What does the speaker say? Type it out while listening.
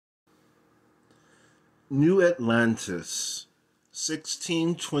New Atlantis,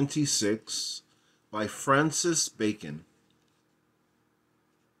 1626, by Francis Bacon.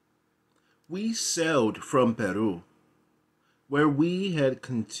 We sailed from Peru, where we had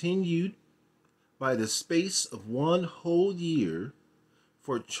continued by the space of 1 whole year,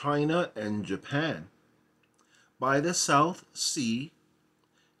 for China and Japan, by the South Sea,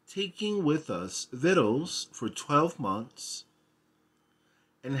 taking with us victuals for 12 months,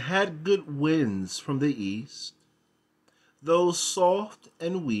 and had good winds from the east, though soft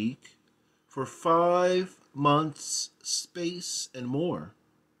and weak, for 5 months' space and more.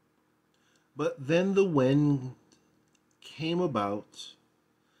 But then the wind came about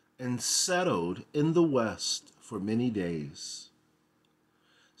and settled in the west for many days,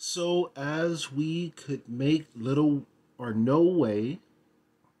 so as we could make little or no way,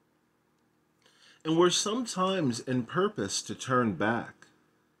 and were sometimes in purpose to turn back.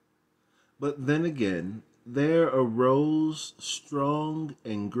 But then again there arose strong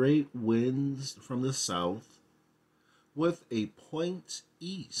and great winds from the south, with a point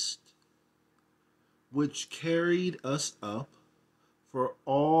east, which carried us up for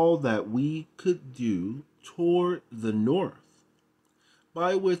all that we could do toward the north,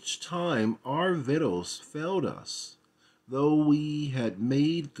 by which time our victuals failed us, though we had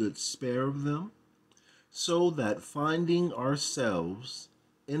made good spare of them, so that finding ourselves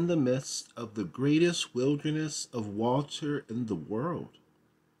in the midst of the greatest wilderness of water in the world,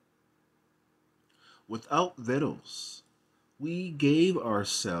 without victuals, we gave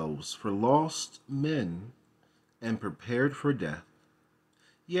ourselves for lost men and prepared for death.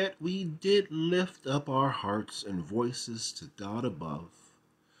 Yet we did lift up our hearts and voices to God above,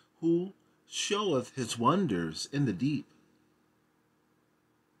 who showeth his wonders in the deep,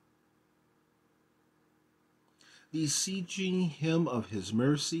 beseeching him of his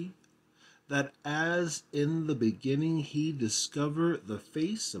mercy, that as in the beginning he discovered the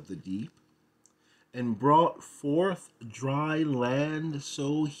face of the deep, and brought forth dry land,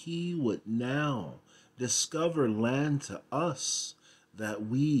 so he would now discover land to us, that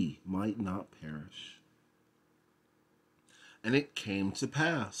we might not perish. And it came to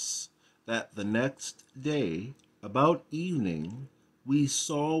pass that the next day, about evening, we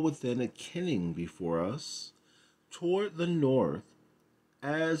saw within a kenning before us, toward the north,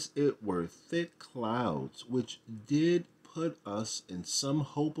 as it were thick clouds, which did put us in some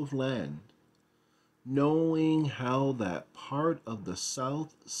hope of land, knowing how that part of the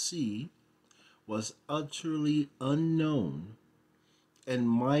South Sea was utterly unknown, and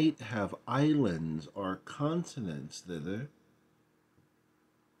might have islands or continents thither,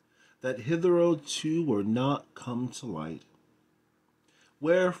 that hitherto were not come to light.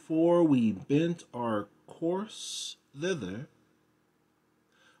 Wherefore we bent our course thither,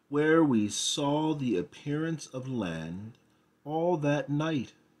 where we saw the appearance of land all that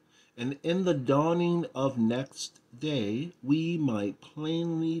night, and in the dawning of next day we might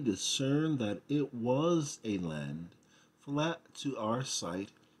plainly discern that it was a land, flat to our sight,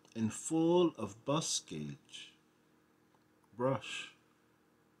 and full of buskage, brush,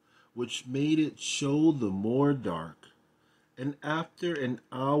 which made it show the more dark. And after an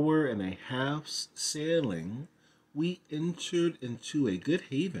hour and a half's sailing, we entered into a good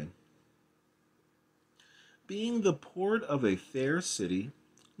haven, being the port of a fair city,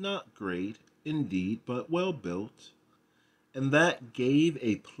 not great indeed, but well built, and that gave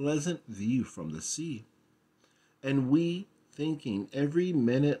a pleasant view from the sea. And we, thinking every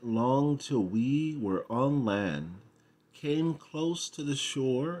minute long till we were on land, came close to the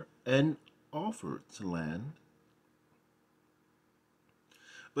shore and offered to land.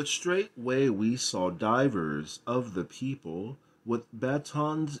 But straightway we saw divers of the people with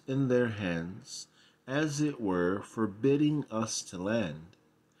batons in their hands, as it were forbidding us to land,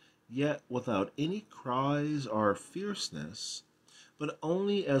 yet without any cries or fierceness, but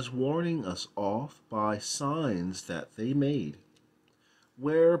only as warning us off by signs that they made.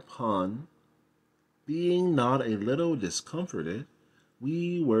 Whereupon, being not a little discomforted,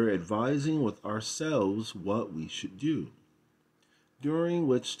 we were advising with ourselves what we should do. During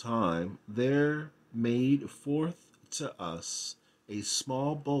which time there made forth to us a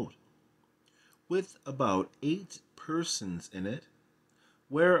small boat, with about 8 persons in it,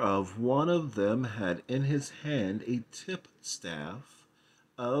 whereof one of them had in his hand a tip staff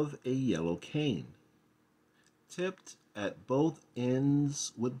of a yellow cane, tipped at both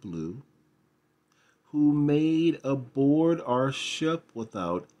ends with blue, who made aboard our ship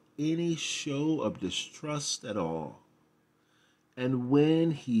without any show of distrust at all. And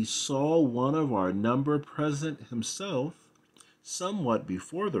when he saw one of our number present himself, somewhat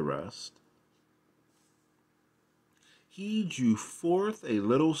before the rest, he drew forth a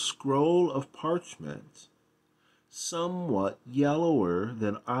little scroll of parchment, somewhat yellower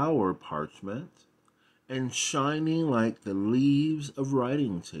than our parchment, and shining like the leaves of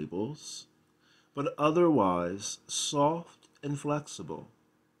writing tables, but otherwise soft and flexible,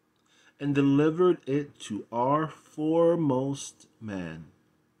 and delivered it to our foremost man,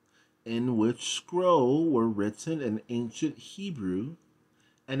 in which scroll were written in ancient Hebrew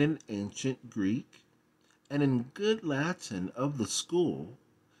and in ancient Greek, and in good Latin of the school,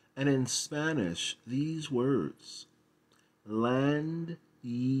 and in Spanish these words: Land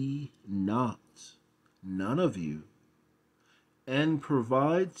ye not, none of you, and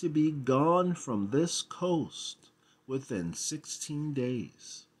provide to be gone from this coast within 16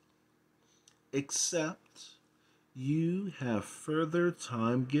 days, except you have further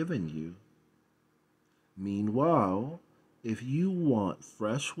time given you. Meanwhile, if you want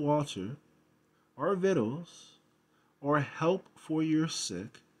fresh water, or victuals, or help for your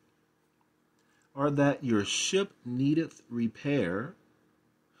sick, or that your ship needeth repair,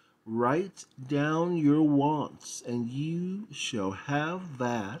 write down your wants, and you shall have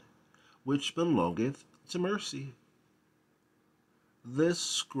that which belongeth to mercy. This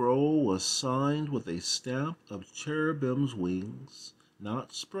scroll was signed with a stamp of cherubim's wings,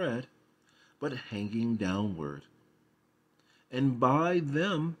 not spread, but hanging downward, and by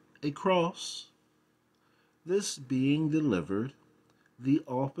them a cross. This being delivered, the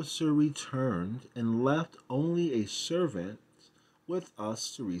officer returned and left only a servant with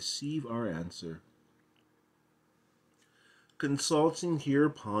us to receive our answer. Consulting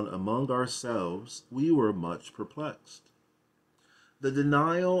hereupon among ourselves, we were much perplexed. The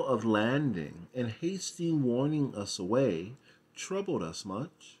denial of landing and hasty warning us away troubled us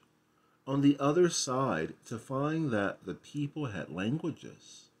much. On the other side, to find that the people had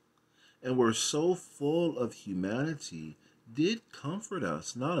languages, and were so full of humanity, did comfort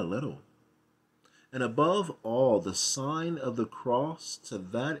us not a little. And above all, the sign of the cross to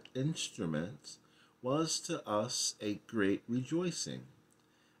that instrument was to us a great rejoicing,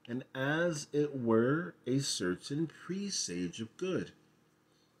 and as it were a certain presage of good.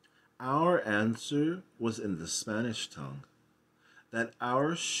 Our answer was in the Spanish tongue, that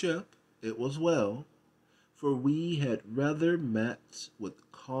our ship, it was well, for we had rather met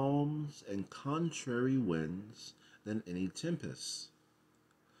with calms and contrary winds than any tempests.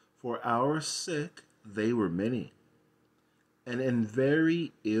 For our sick they were many, and in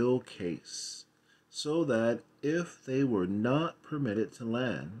very ill case, so that if they were not permitted to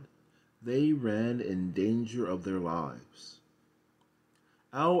land, they ran in danger of their lives.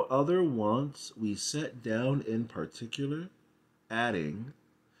 Our other wants we set down in particular, adding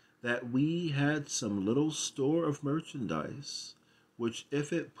that we had some little store of merchandise, which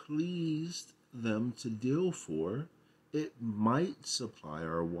if it pleased them to deal for, it might supply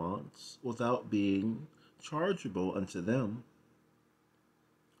our wants without being chargeable unto them.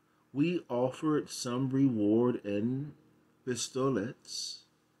 We offered some reward in pistolets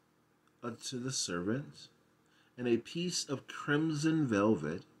unto the servant, and a piece of crimson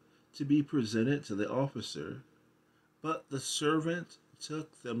velvet to be presented to the officer, but the servant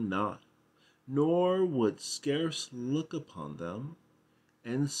took them not, nor would scarce look upon them,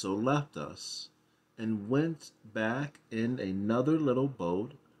 and so left us, and went back in another little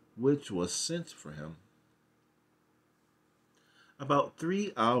boat which was sent for him. About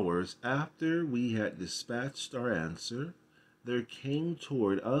 3 hours after we had dispatched our answer, there came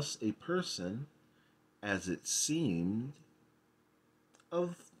toward us a person, as it seemed,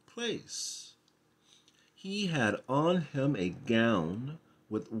 of place. He had on him a gown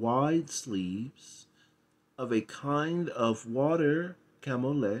with wide sleeves, of a kind of water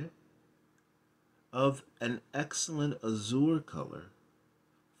camole, of an excellent azure color,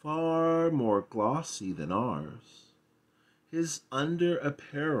 far more glossy than ours. His under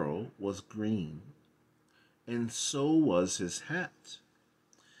apparel was green, and so was his hat,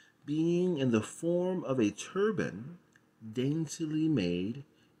 being in the form of a turban, daintily made,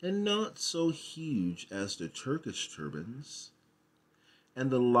 and not so huge as the Turkish turbans, and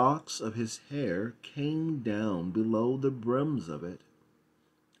the locks of his hair came down below the brims of it.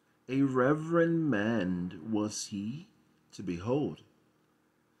 A reverend man was he to behold.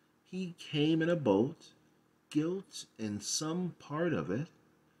 He came in a boat, gilt in some part of it,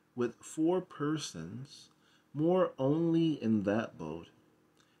 with 4 persons, more only in that boat,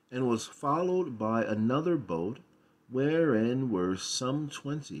 and was followed by another boat, wherein were some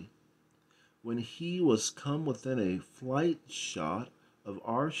 20. When he was come within a flight shot of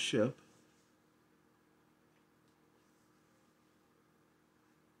our ship,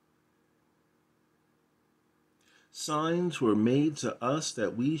 Signs were made to us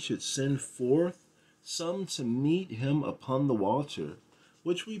that we should send forth some to meet him upon the water,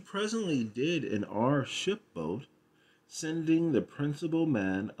 which we presently did in our shipboat, sending the principal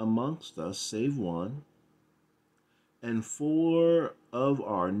man amongst us save one, and 4 of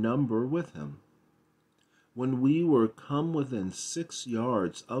our number with him. When we were come within 6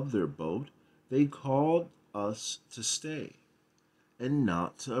 yards of their boat, they called us to stay, and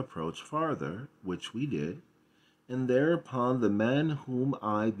not to approach farther, which we did. And thereupon the man whom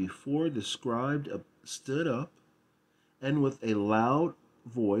I before described stood up, and with a loud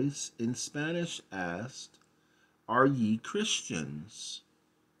voice in Spanish asked, "Are ye Christians?"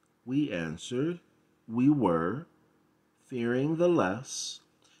 We answered, we were, fearing the less,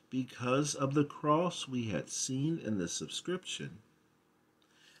 because of the cross we had seen in the subscription.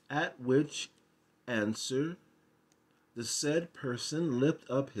 At which answer the said person lifted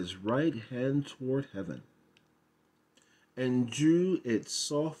up his right hand toward heaven, and drew it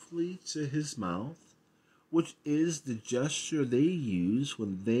softly to his mouth, which is the gesture they use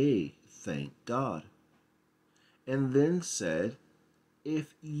when they thank God, and then said,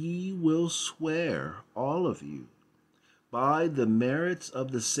 "If ye will swear, all of you, by the merits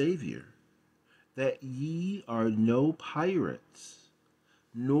of the Savior, that ye are no pirates,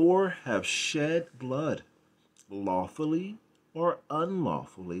 nor have shed blood, lawfully or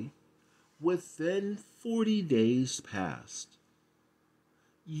unlawfully, within 40 days past,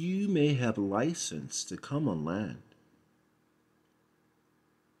 you may have license to come on land."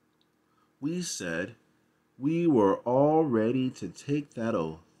 We said we were all ready to take that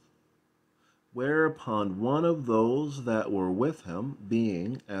oath. Whereupon one of those that were with him,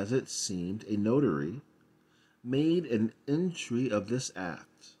 being, as it seemed, a notary, made an entry of this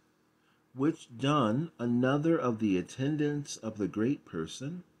act, which done, another of the attendants of the great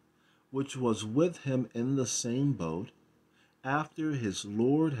person, which was with him in the same boat, after his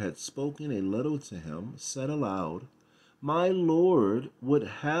lord had spoken a little to him, said aloud, "My lord would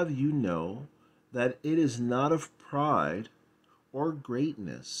have you know that it is not of pride or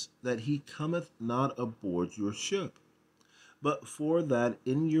greatness that he cometh not aboard your ship, but for that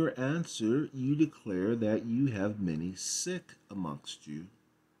in your answer you declare that you have many sick amongst you."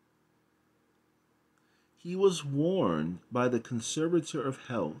 He was warned by the conservator of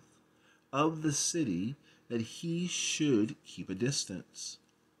health of the city that he should keep a distance.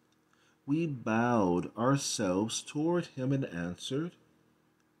 We bowed ourselves toward him and answered,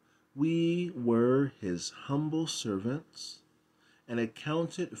 we were his humble servants, and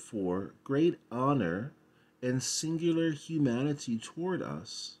accounted for great honor and singular humanity toward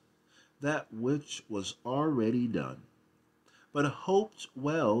us that which was already done, but hoped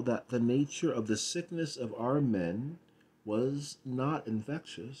well that the nature of the sickness of our men was not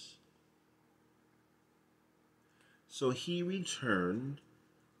infectious. So he returned,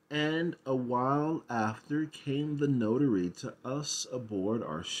 and a while after came the notary to us aboard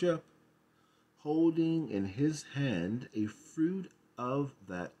our ship, holding in his hand a fruit of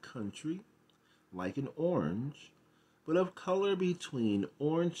that country, like an orange, but of color between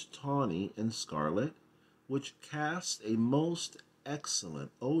orange tawny and scarlet, which cast a most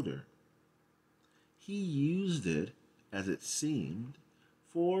excellent odor. He used it, as it seemed,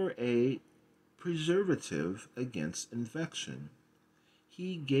 for a preservative against infection.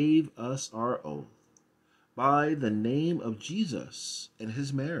 He gave us our oath by the name of Jesus and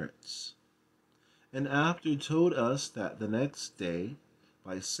his merits, and after told us that the next day,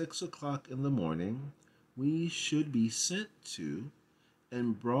 by 6 o'clock in the morning, we should be sent to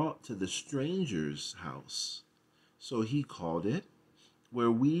and brought to the stranger's house, so he called it,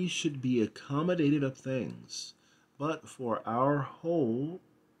 where we should be accommodated of things, but for our whole,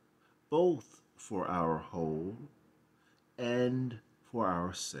 both for our whole and for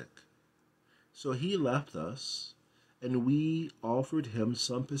our sick. So he left us, and we offered him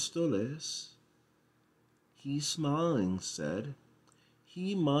some pistoles. He smiling said,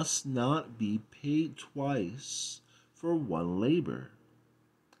 he must not be paid twice for one labor,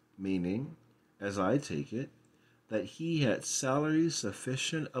 meaning, as I take it, that he had salary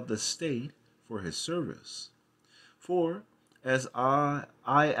sufficient of the state for his service. For, as I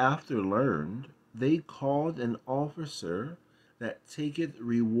after learned, they called an officer that taketh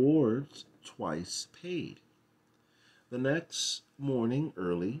rewards twice paid. The next morning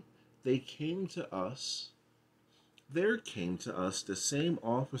early, there came to us the same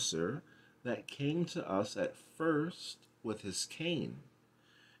officer that came to us at first with his cane,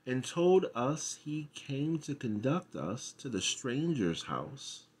 and told us he came to conduct us to the stranger's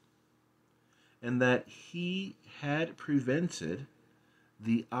house, and that he had prevented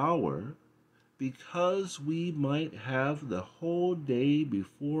the hour because we might have the whole day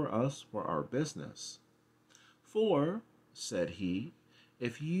before us for our business. For, said he,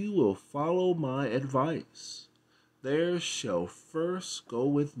 if you will follow my advice, there shall first go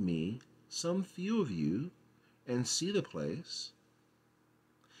with me some few of you, and see the place,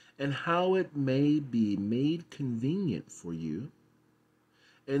 and how it may be made convenient for you,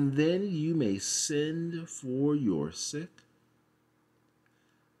 and then you may send for your sick,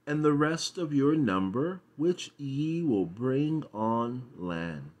 and the rest of your number which ye will bring on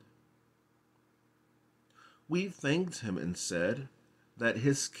land. We thanked him and said that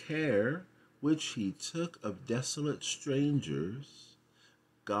his care which he took of desolate strangers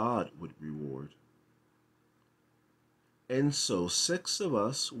God would reward. And so 6 of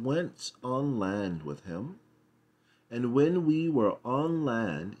us went on land with him, and when we were on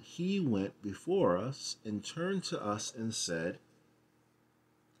land, he went before us and turned to us and said,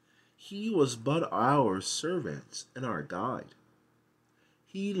 he was but our servant and our guide.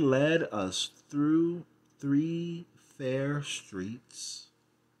 He led us through 3 fair streets,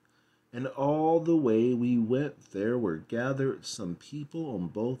 and all the way we went there were gathered some people on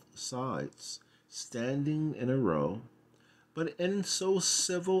both sides, standing in a row, but in so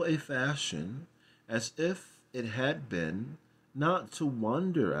civil a fashion as if it had been not to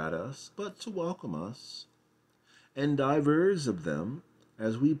wonder at us, but to welcome us. And divers of them,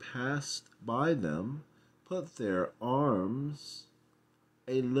 as we passed by them, put their arms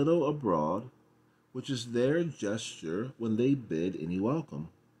a little abroad, which is their gesture when they bid any welcome.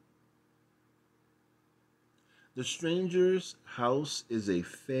 The stranger's house is a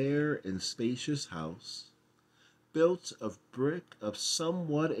fair and spacious house, built of brick of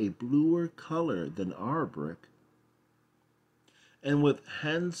somewhat a bluer color than our brick, and with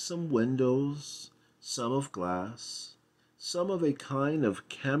handsome windows, some of glass, some of a kind of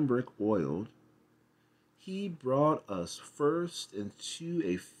cambric oiled. He brought us first into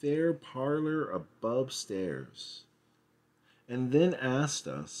a fair parlor above stairs, and then asked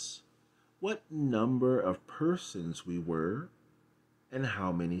us what number of persons we were, and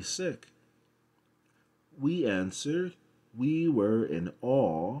how many sick. We answered, we were in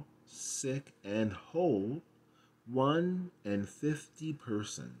all, sick and whole, 51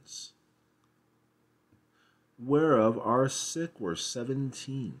 persons, whereof our sick were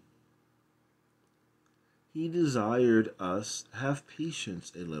 17. He desired us have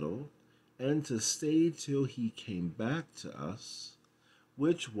patience a little, and to stay till he came back to us,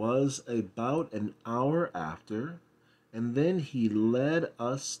 which was about an hour after, and then he led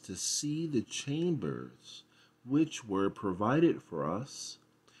us to see the chambers which were provided for us,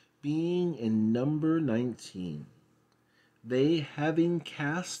 being in number 19, they having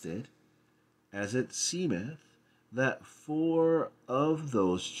cast it, as it seemeth, that 4 of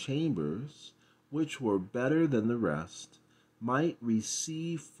those chambers, which were better than the rest, might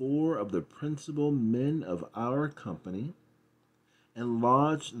receive 4 of the principal men of our company, and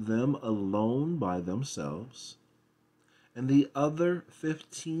lodge them alone by themselves, and the other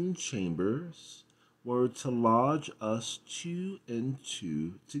 15 chambers were to lodge us 2 and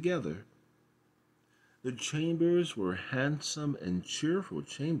 2 together. The chambers were handsome and cheerful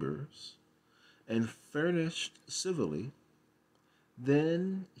chambers, and furnished civilly.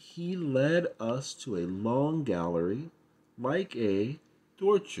 Then he led us to a long gallery, like a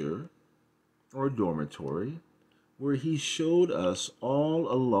dorture or dormitory, where he showed us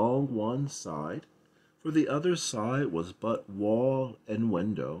all along one side, for the other side was but wall and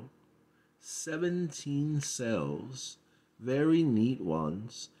window, 17 cells, very neat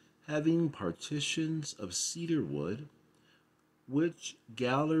ones, having partitions of cedar wood, which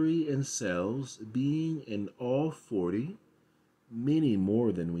gallery and cells, being in all 40, many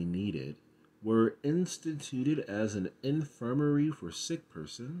more than we needed, were instituted as an infirmary for sick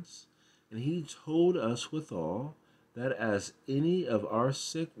persons, and he told us withal that as any of our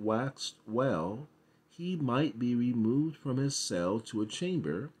sick waxed well, he might be removed from his cell to a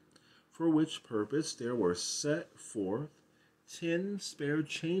chamber, for which purpose there were set forth 10 spare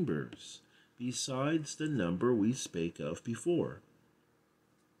chambers, besides the number we spake of before.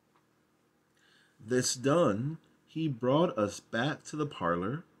 This done, he brought us back to the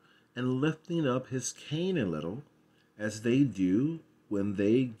parlor, and lifting up his cane a little, as they do when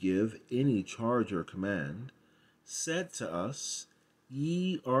they give any charge or command, said to us,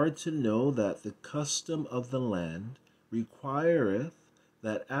 ye are to know that the custom of the land requireth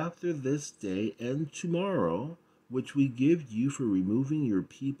that after this day and tomorrow, which we give you for removing your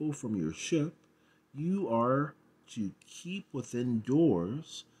people from your ship, you are to keep within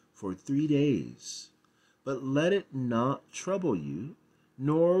doors for 3 days. But let it not trouble you,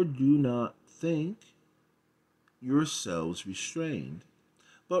 nor do not think yourselves restrained,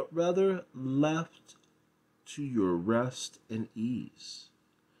 but rather left to your rest and ease.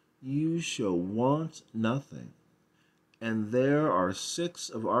 You shall want nothing. And there are 6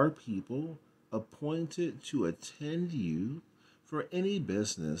 of our people appointed to attend you for any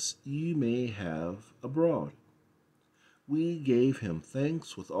business you may have abroad. We gave him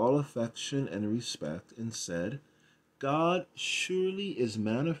thanks with all affection and respect, and said, God surely is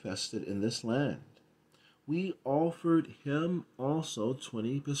manifested in this land. We offered him also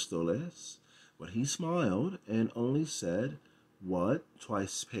 20 pistoles, but he smiled and only said, What,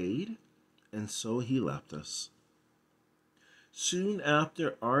 twice paid? And so he left us. Soon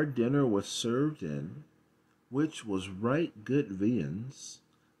after our dinner was served in, which was right good viands,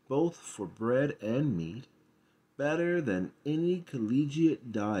 both for bread and meat, better than any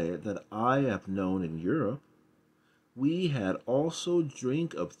collegiate diet that I have known in Europe. We had also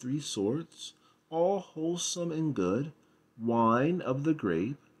drink of 3 sorts, all wholesome and good, wine of the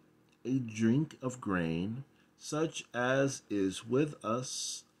grape, a drink of grain, such as is with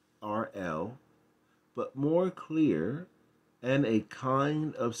us our ale, but more clear, and a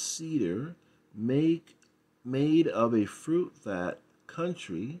kind of cedar made of a fruit that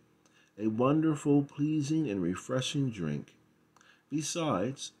country, a wonderful, pleasing, and refreshing drink.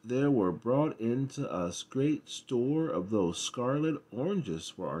 Besides, there were brought in to us great store of those scarlet oranges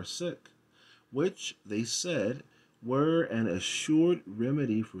for our sick, which, they said, were an assured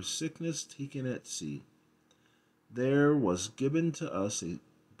remedy for sickness taken at sea. There was given to us a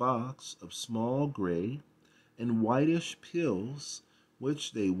box of small gray and whitish pills,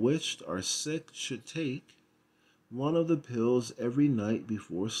 which they wished our sick should take, one of the pills every night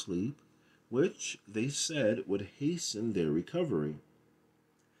before sleep, which they said would hasten their recovery.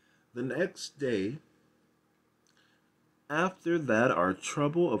 The next day, after that our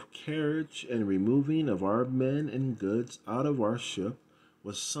trouble of carriage and removing of our men and goods out of our ship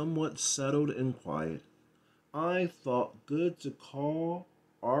was somewhat settled and quiet, I thought good to call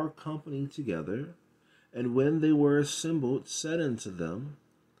our company together, and when they were assembled, said unto them,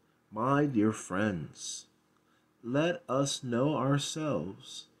 My dear friends, let us know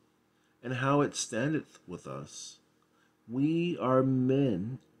ourselves, and how it standeth with us. We are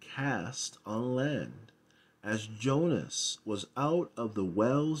men cast on land, as Jonas was out of the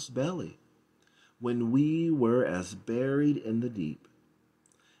whale's belly, when we were as buried in the deep.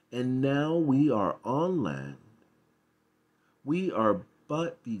 And now we are on land. We are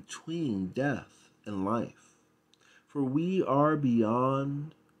but between death and life, for we are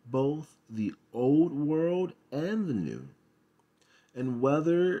beyond both the old world and the new, and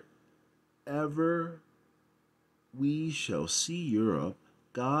whether ever we shall see Europe,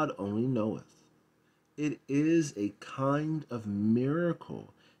 God only knoweth. It is a kind of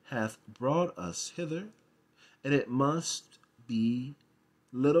miracle hath brought us hither, and it must be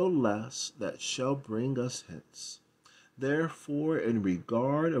little less that shall bring us hence. Therefore, in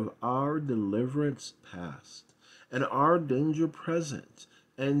regard of our deliverance past, and our danger present,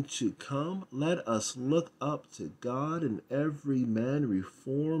 and to come, let us look up to God, and every man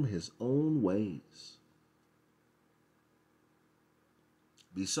reform his own ways.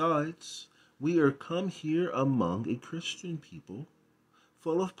 Besides, we are come here among a Christian people,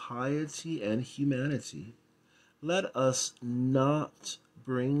 full of piety and humanity. Let us not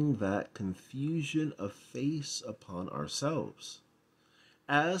bring that confusion of face upon ourselves,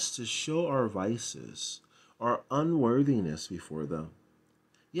 as to show our vices, our unworthiness before them.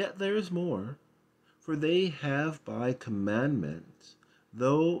 Yet there is more, for they have by commandment,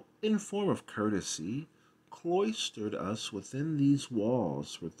 though in form of courtesy, cloistered us within these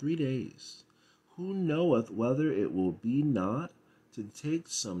walls for 3 days. Who knoweth whether it will be not to take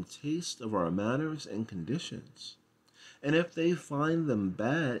some taste of our manners and conditions? And if they find them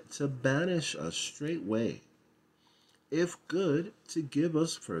bad, to banish us straightway; if good, to give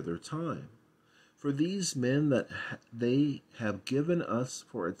us further time. For these men that they have given us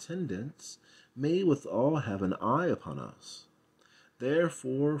for attendants may withal have an eye upon us.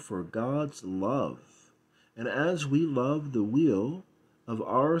 Therefore, for God's love, and as we love the weal of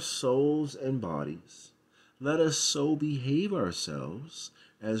our souls and bodies, let us so behave ourselves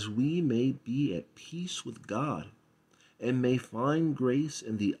as we may be at peace with God, and may find grace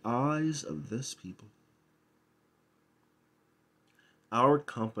in the eyes of this people. Our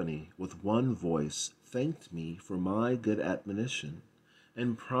company with one voice thanked me for my good admonition,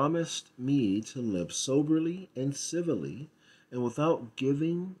 and promised me to live soberly and civilly, and without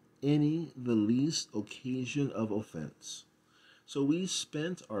giving any the least occasion of offense. So we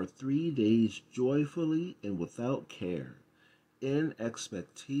spent our 3 days joyfully and without care, in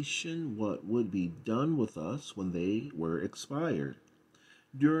expectation what would be done with us when they were expired,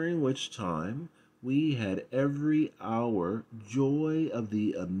 during which time we had every hour joy of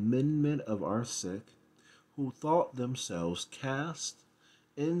the amendment of our sick, who thought themselves cast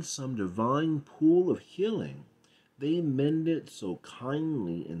in some divine pool of healing, they mended so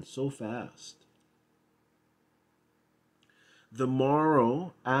kindly and so fast. The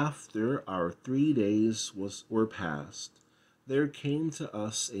morrow after our 3 days were past, there came to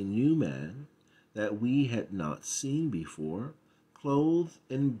us a new man that we had not seen before, clothed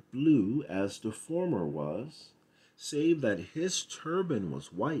in blue as the former was, save that his turban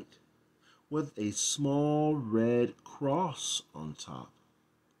was white, with a small red cross on top.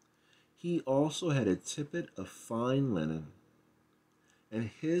 He also had a tippet of fine linen, and at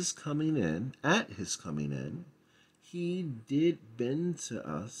his coming in, he did bend to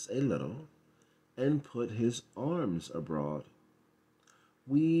us a little, and put his arms abroad.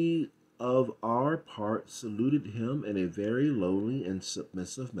 We of our part saluted him in a very lowly and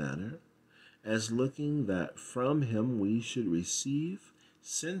submissive manner, as looking that from him we should receive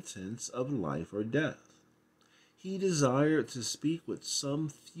sentence of life or death. He desired to speak with some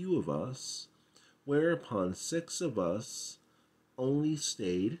few of us, whereupon 6 of us only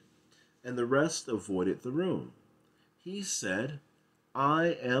stayed, and the rest avoided the room. He said,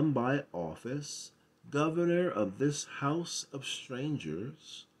 I am by office governor of this house of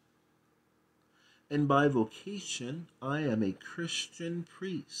strangers, and by vocation I am a Christian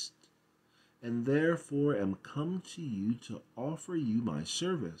priest, and therefore am come to you to offer you my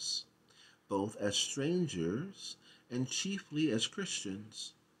service, both as strangers and chiefly as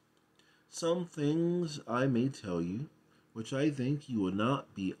Christians. Some things I may tell you, which I think you will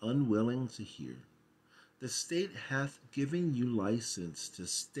not be unwilling to hear. The state hath given you license to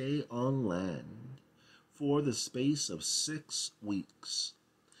stay on land for the space of 6 weeks,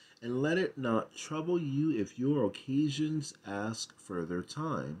 and let it not trouble you if your occasions ask further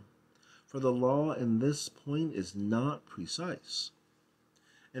time, for the law in this point is not precise.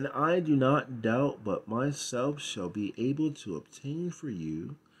 And I do not doubt but myself shall be able to obtain for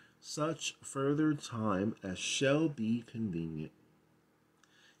you such further time as shall be convenient.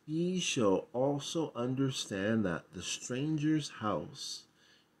 Ye shall also understand that the stranger's house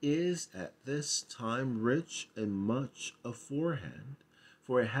is at this time rich and much aforehand,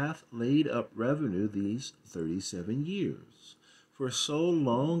 for it hath laid up revenue these 37 years. For so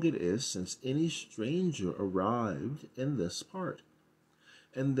long it is since any stranger arrived in this part.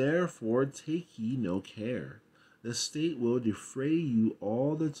 And therefore take ye no care. The state will defray you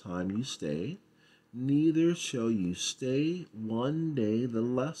all the time you stay, neither shall you stay 1 day the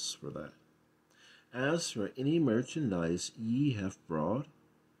less for that. As for any merchandise ye have brought,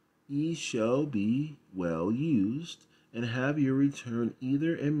 ye shall be well used, and have your return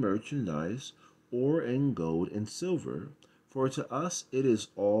either in merchandise or in gold and silver, for to us it is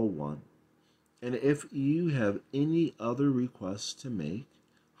all one. And if you have any other request to make,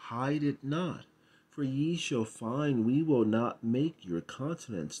 hide it not, for ye shall find we will not make your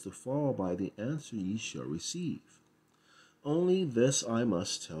countenance to fall by the answer ye shall receive. Only this I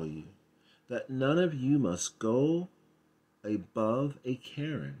must tell you, that none of you must go above a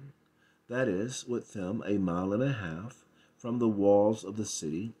cairn, that is, with them 1.5 miles from the walls of the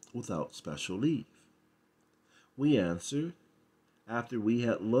city, without special leave. We answered, after we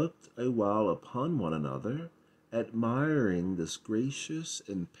had looked a while upon one another, admiring this gracious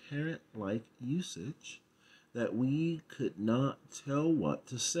and parent-like usage, that we could not tell what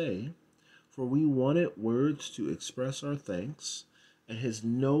to say, for we wanted words to express our thanks, and his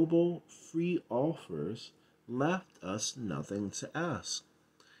noble free offers left us nothing to ask.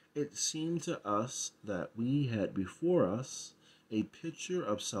 It seemed to us that we had before us a picture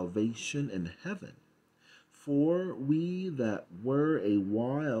of salvation in heaven, for we that were a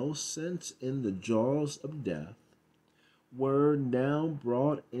while since in the jaws of death were now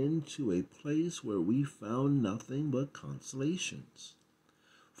brought into a place where we found nothing but consolations.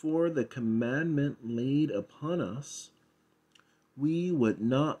 For the commandment laid upon us, we would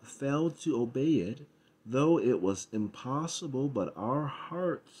not fail to obey it, though it was impossible but our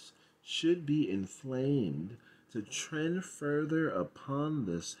hearts should be inflamed to trend further upon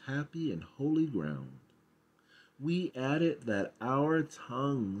this happy and holy ground. We added that our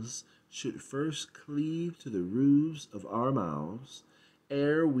tongues should first cleave to the roofs of our mouths,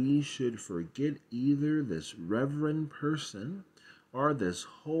 ere we should forget either this reverend person or this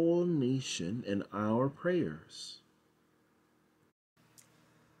whole nation in our prayers.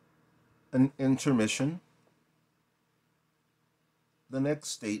 An intermission. The next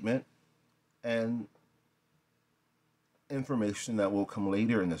statement and information that will come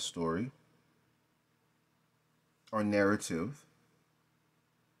later in the story or narrative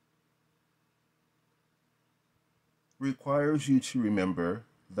requires you to remember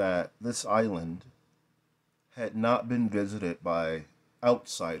that this island had not been visited by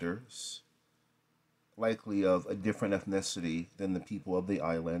outsiders, likely of a different ethnicity than the people of the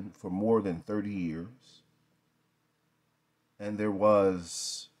island, for more than 30 years. And there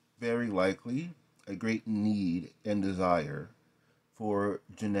was very likely a great need and desire for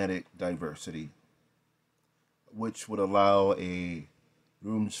genetic diversity, which would allow a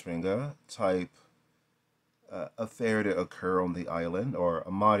Rumspringa type affair to occur on the island, or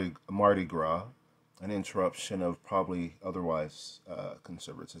a Mardi Gras, an interruption of probably otherwise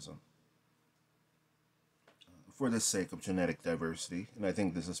conservatism, for the sake of genetic diversity. And I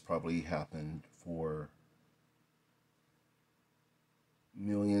think this has probably happened for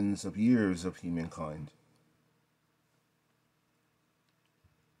millions of years of humankind.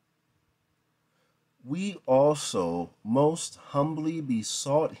 We also most humbly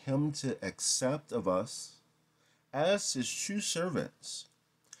besought him to accept of us as his true servants,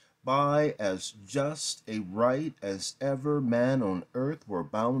 by as just a right as ever man on earth were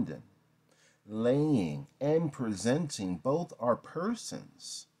bounden, laying and presenting both our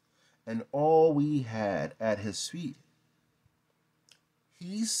persons and all we had at his feet.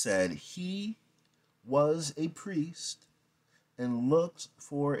 He said he was a priest and looked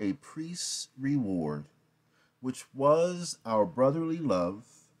for a priest's reward, which was our brotherly love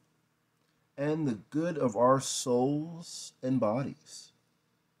and the good of our souls and bodies,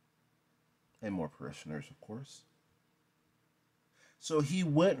 and more parishioners, of course. So he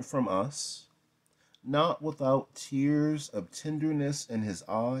went from us, not without tears of tenderness in his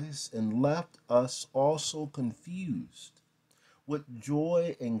eyes, and left us also confused with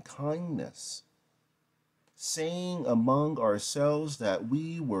joy and kindness, saying among ourselves that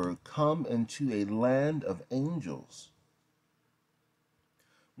we were come into a land of angels,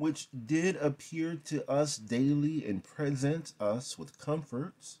 which did appear to us daily and present us with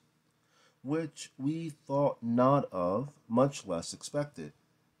comforts, which we thought not of, much less expected.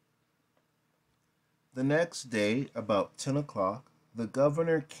 The next day, about 10 o'clock, the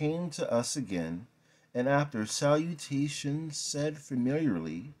governor came to us again, and after salutations said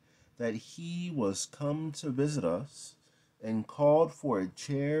familiarly that he was come to visit us, and called for a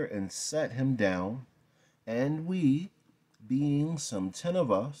chair and sat him down, and we, being some 10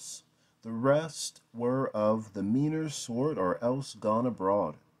 of us, the rest were of the meaner sort or else gone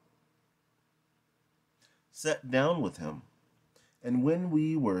abroad, sat down with him, and when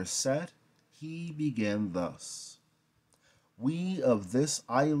we were set, he began thus: We of this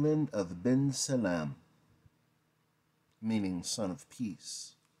island of Bensalem, meaning son of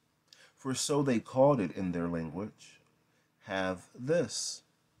peace, for so they called it in their language, have this,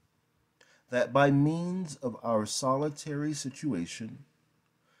 that by means of our solitary situation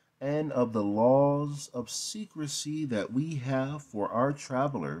and of the laws of secrecy that we have for our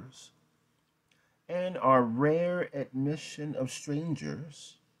travelers, and our rare admission of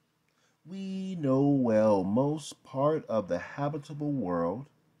strangers, we know well most part of the habitable world,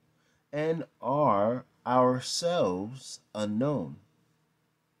 and are ourselves unknown.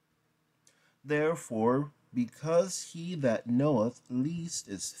 Therefore, because he that knoweth least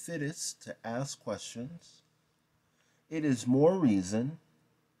is fittest to ask questions, it is more reason,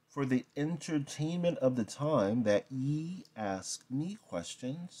 for the entertainment of the time, that ye ask me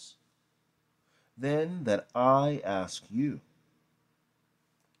questions, than that I ask you.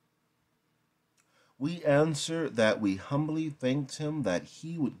 We answer that we humbly thanked him that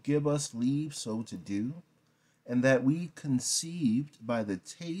he would give us leave so to do, and that we conceived by the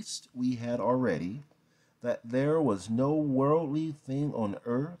taste we had already that there was no worldly thing on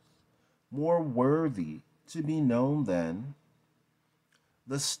earth more worthy to be known than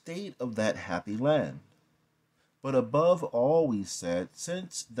the state of that happy land. But above all, we said,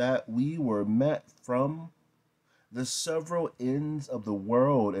 since that we were met from the several ends of the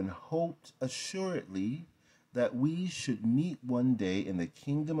world, and hoped assuredly that we should meet one day in the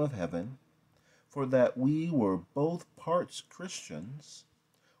kingdom of heaven, for that we were both parts Christians,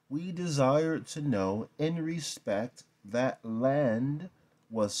 we desired to know in respect that land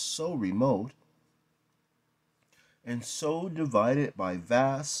was so remote, and so divided by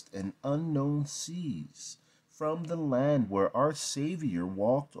vast and unknown seas from the land where our Savior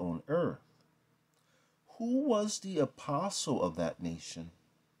walked on earth. Who was the apostle of that nation?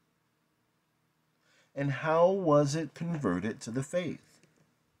 And how was it converted to the faith?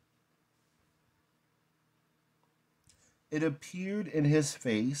 It appeared in his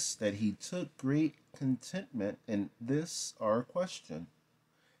face that he took great contentment in this our question.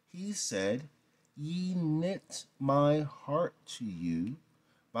 He said, Ye knit my heart to you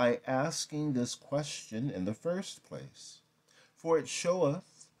by asking this question in the first place. For it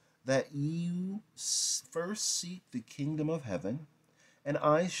showeth that you first seek the kingdom of heaven, and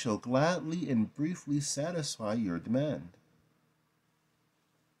I shall gladly and briefly satisfy your demand.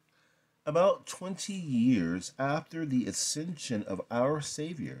 About 20 years after the ascension of our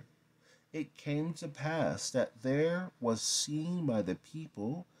Savior, it came to pass that there was seen by the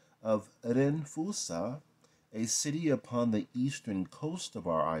people of Renfusa, a city upon the eastern coast of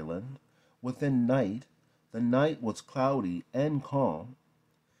our island, within night, the night was cloudy and calm,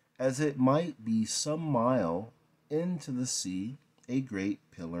 as it might be some mile into the sea, a great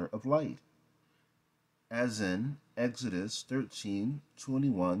pillar of light, as in Exodus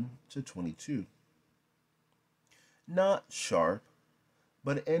 13:21-22. Not sharp,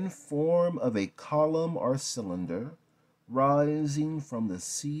 but in form of a column or cylinder, rising from the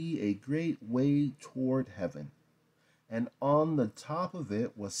sea a great way toward heaven, and on the top of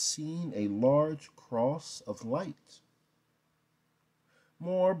it was seen a large cross of light,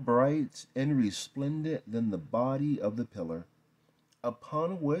 more bright and resplendent than the body of the pillar,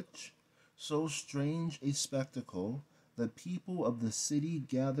 upon which, so strange a spectacle, the people of the city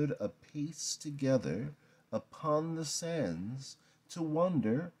gathered apace together upon the sands to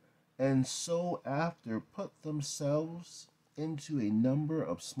wonder, and so after put themselves into a number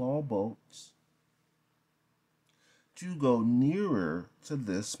of small boats to go nearer to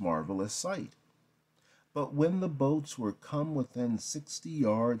this marvelous sight. But when the boats were come within 60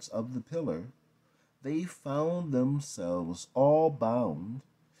 yards of the pillar, they found themselves all bound,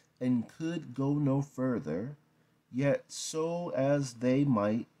 and could go no further, yet so as they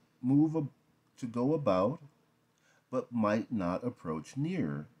might move to go about, but might not approach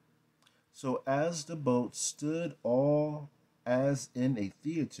nearer. So as the boat stood all as in a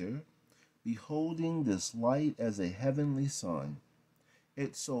theatre, beholding this light as a heavenly sign,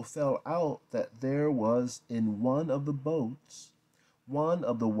 it so fell out that there was in one of the boats one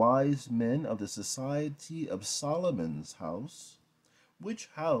of the wise men of the society of Solomon's house, which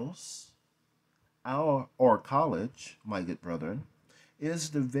house, or college, my good brethren, is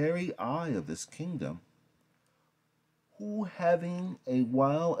the very eye of this kingdom, who having a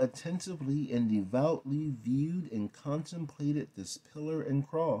while attentively and devoutly viewed and contemplated this pillar and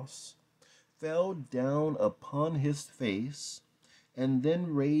cross, fell down upon his face, and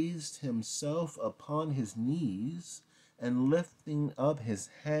then raised himself upon his knees, and lifting up his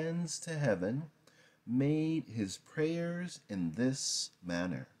hands to heaven, made his prayers in this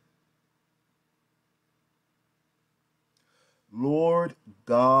manner. Lord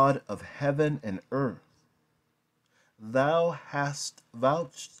God of heaven and earth, thou hast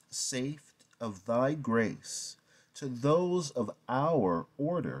vouchsafed of thy grace to those of our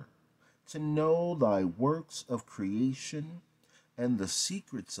order to know thy works of creation and the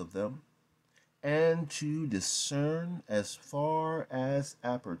secrets of them, and to discern as far as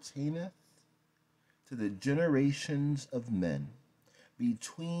appertaineth to the generations of men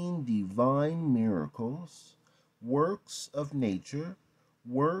between divine miracles, works of nature,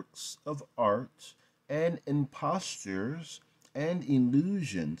 works of art, and impostures and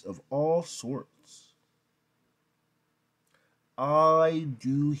illusions of all sorts. I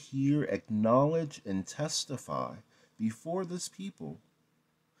do here acknowledge and testify before this people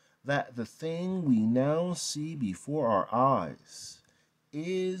that the thing we now see before our eyes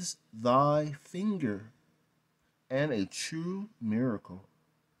is thy finger, and a true miracle.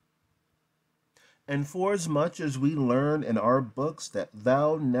 And forasmuch as we learn in our books that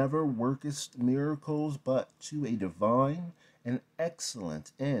thou never workest miracles but to a divine and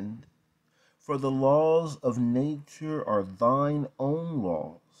excellent end, for the laws of nature are thine own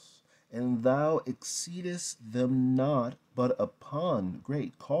laws, and thou exceedest them not but upon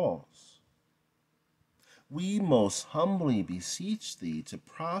great cause, we most humbly beseech thee to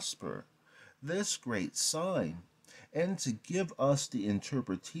prosper this great sign, and to give us the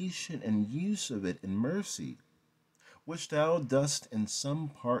interpretation and use of it in mercy, which thou dost in some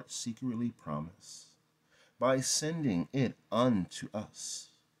part secretly promise, by sending it unto us.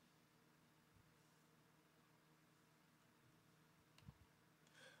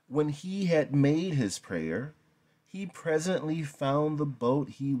 When he had made his prayer, he presently found the boat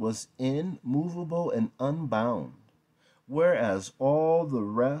he was in movable and unbound, whereas all the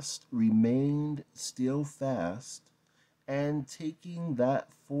rest remained still fast, and taking that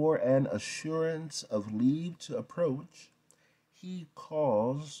for an assurance of leave to approach, he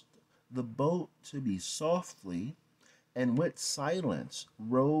caused the boat to be softly and with silence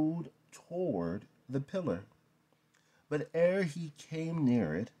rode toward the pillar. But ere he came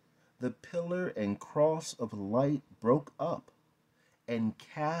near it, the pillar and cross of light broke up, and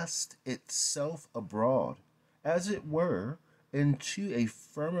cast itself abroad, as it were, into a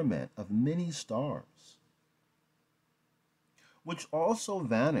firmament of many stars, which also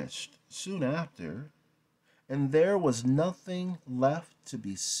vanished soon after, and there was nothing left to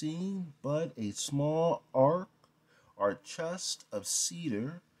be seen but a small ark or chest of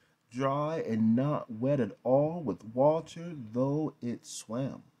cedar, dry and not wet at all with water, though it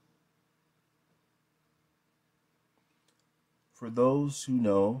swam. For those who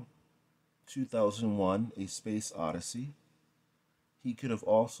know 2001 A Space Odyssey, he could have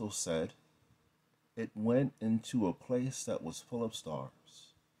also said it went into a place that was full of stars.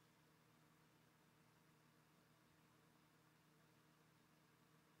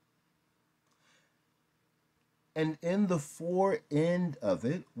 And in the fore end of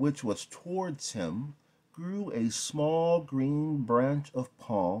it, which was towards him, grew a small green branch of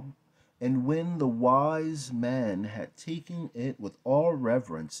palm. And when the wise man had taken it with all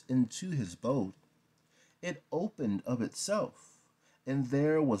reverence into his boat, it opened of itself, and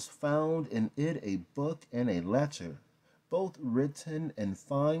there was found in it a book and a letter, both written in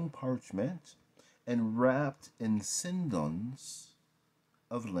fine parchment, and wrapped in sindons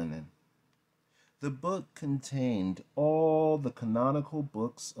of linen. The book contained all the canonical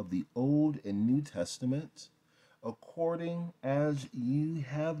books of the Old and New Testament, according as you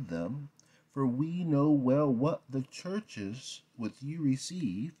have them, for we know well what the churches with you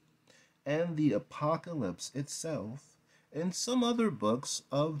receive, and the Apocalypse itself, and some other books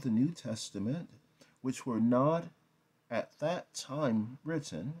of the New Testament, which were not at that time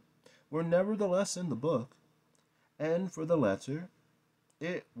written, were nevertheless in the book, and for the letter,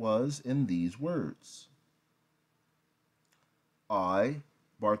 it was in these words: I,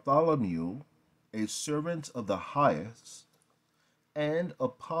 Bartholomew, a servant of the highest, and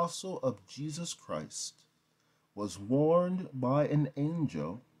apostle of Jesus Christ, was warned by an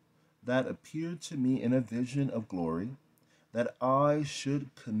angel that appeared to me in a vision of glory, that I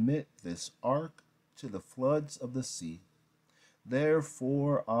should commit this ark to the floods of the sea.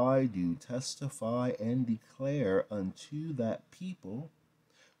 Therefore I do testify and declare unto that people,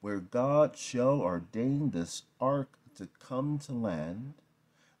 where God shall ordain this ark to come to land,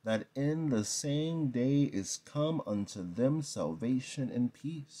 that in the same day is come unto them salvation and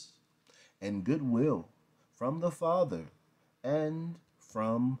peace, and goodwill from the Father and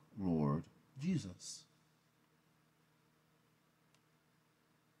from Lord Jesus.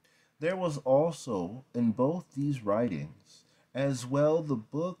 There was also in both these writings, as well the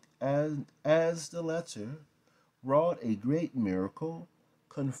book as the letter, wrought a great miracle,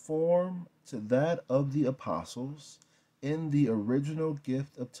 conform to that of the apostles, in the original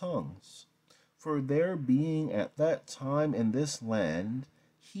gift of tongues. For there being at that time in this land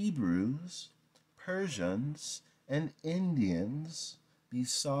Hebrews, Persians, and Indians,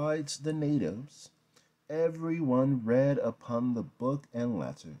 besides the natives, every one read upon the book and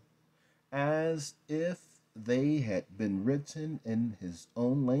letter, as if they had been written in his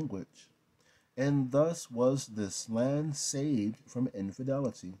own language. And thus was this land saved from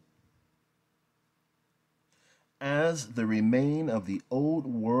infidelity. As the remain of the old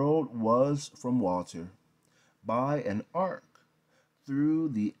world was from water, by an ark, through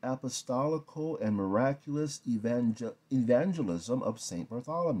the apostolical and miraculous evangelism of St.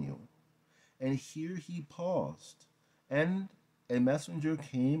 Bartholomew. And here he paused, and a messenger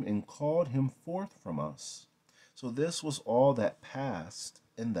came and called him forth from us. So this was all that passed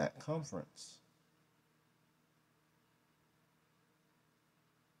in that conference.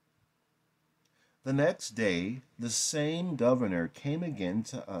 The next day, the same governor came again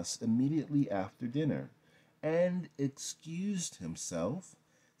to us immediately after dinner, and excused himself,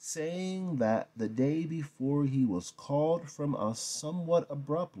 saying that the day before he was called from us somewhat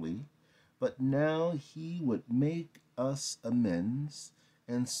abruptly, but now he would make us amends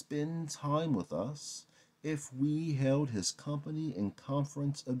and spend time with us, if we held his company in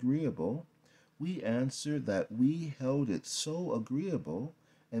conference agreeable. We answered that we held it so agreeable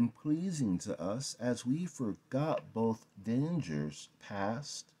and pleasing to us, as we forgot both dangers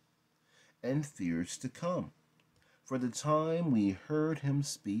past and fears to come, for the time we heard him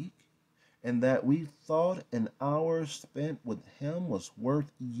speak, and that we thought an hour spent with him was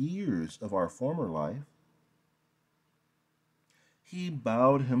worth years of our former life. He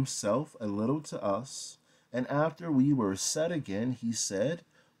bowed himself a little to us, and after we were set again, he said,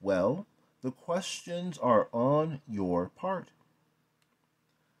 Well, the questions are on your part.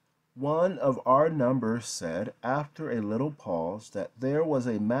 One of our number said, after a little pause, that there was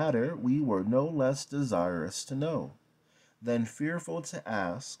a matter we were no less desirous to know than fearful to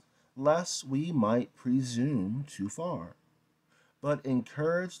ask, lest we might presume too far. But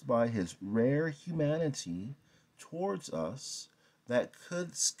encouraged by his rare humanity towards us, that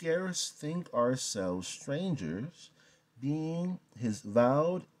could scarce think ourselves strangers, being his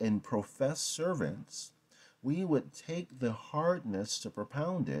vowed and professed servants, we would take the hardness to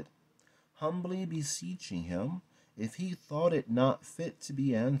propound it, humbly beseeching him, if he thought it not fit to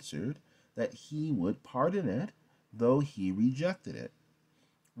be answered, that he would pardon it, though he rejected it.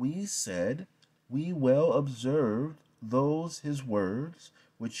 We said, we well observed those his words,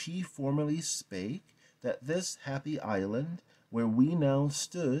 which he formerly spake, that this happy island, where we now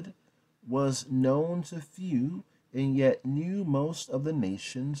stood, was known to few, and yet knew most of the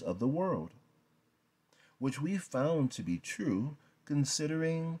nations of the world, which we found to be true,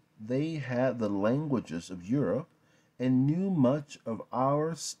 considering they had the languages of Europe, and knew much of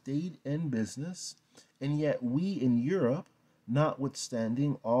our state and business, and yet we in Europe,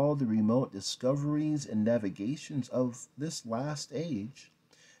 notwithstanding all the remote discoveries and navigations of this last age,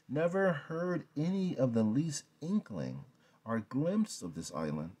 never heard any of the least inkling or glimpse of this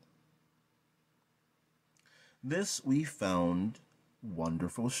island. This we found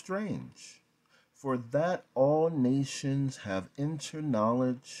wonderful strange, for that all nations have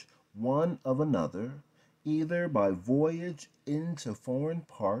interknowledge one of another, either by voyage into foreign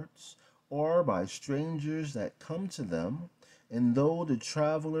parts, or by strangers that come to them, and though the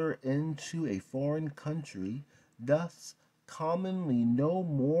traveller into a foreign country doth commonly know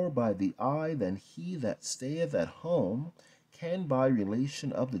more by the eye than he that stayeth at home can by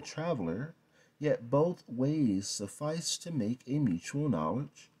relation of the traveller, yet both ways suffice to make a mutual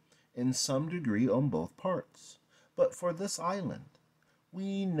knowledge, in some degree on both parts. But for this island,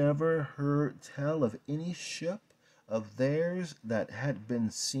 we never heard tell of any ship of theirs that had been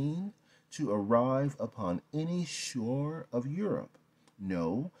seen to arrive upon any shore of Europe,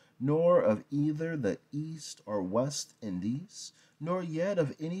 no, nor of either the East or West Indies, nor yet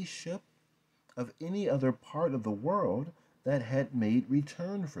of any ship of any other part of the world that had made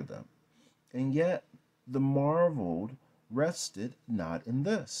return for them. And yet the marvel rested not in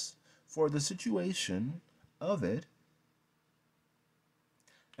this, for the situation of it,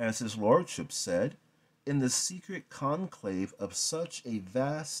 as his lordship said, in the secret conclave of such a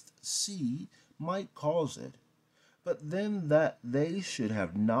vast sea might cause it, but then that they should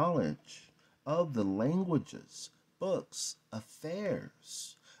have knowledge of the languages, books,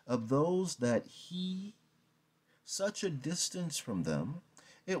 affairs of those that he such a distance from them,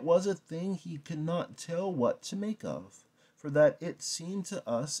 it was a thing he could not tell what to make of, for that it seemed to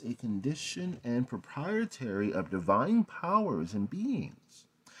us a condition and proprietary of divine powers and beings,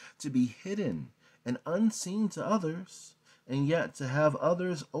 to be hidden and unseen to others, and yet to have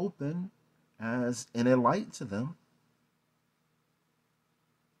others open as in a light to them.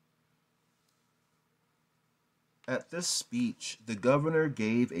 At this speech the governor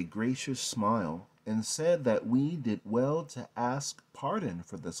gave a gracious smile, and said that we did well to ask pardon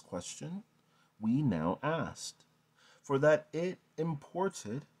for this question we now asked, for that it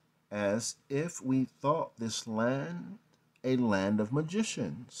imported as if we thought this land a land of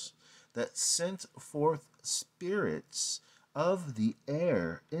magicians, that sent forth spirits of the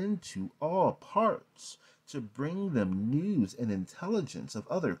air into all parts to bring them news and intelligence of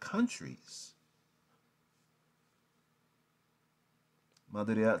other countries.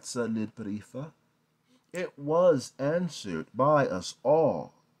 Madriazza lid perifa. It was answered by us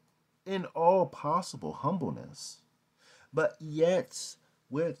all in all possible humbleness, but yet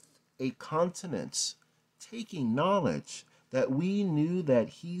with a countenance taking knowledge that we knew that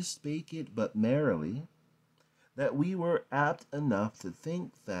he spake it but merrily, that we were apt enough to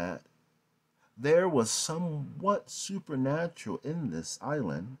think that there was somewhat supernatural in this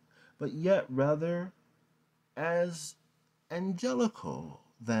island, but yet rather as angelical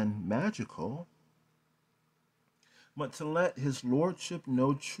than magical. But to let his lordship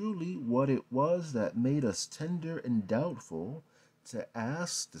know truly what it was that made us tender and doubtful to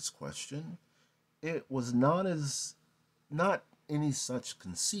ask this question, it was not any such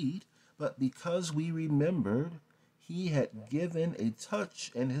conceit, but because we remembered he had given a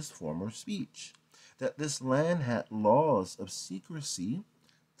touch in his former speech, that this land had laws of secrecy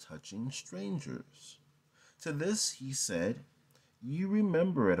touching strangers. To this he said, you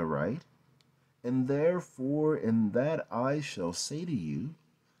remember it aright, and therefore in that I shall say to you,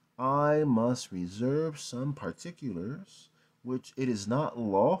 I must reserve some particulars which it is not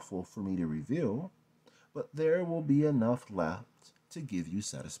lawful for me to reveal, but there will be enough left to give you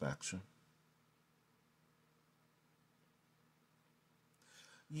satisfaction.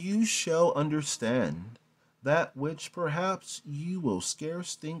 You shall understand that which perhaps you will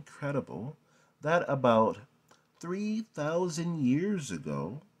scarce think credible, that about 3,000 years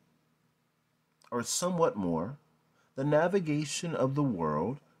ago, or somewhat more, the navigation of the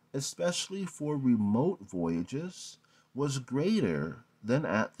world, especially for remote voyages, was greater than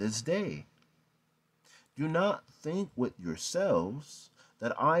at this day. Do not think with yourselves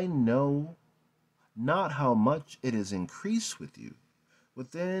that I know not how much it has increased with you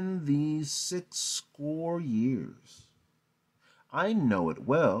within these 60 years. I know it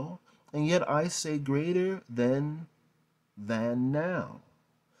well, and yet I say greater than now.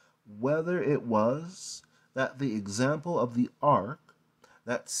 Whether it was that the example of the ark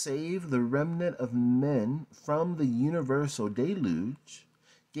that saved the remnant of men from the universal deluge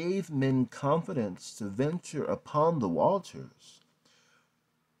gave men confidence to venture upon the waters,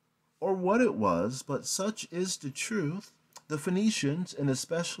 or what it was, but such is the truth, the Phoenicians, and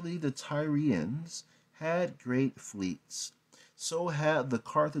especially the Tyrians, had great fleets. So had the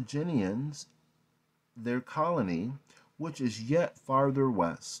Carthaginians their colony, which is yet farther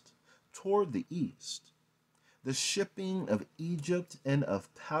west, toward the east. The shipping of Egypt and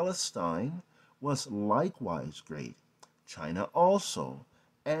of Palestine was likewise great. China also,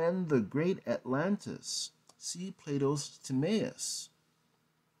 and the great Atlantis. See Plato's Timaeus,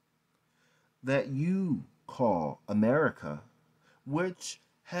 that you call America, which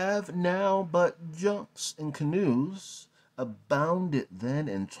have now but junks and canoes, abounded then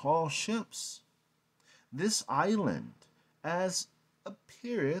in tall ships. This island, as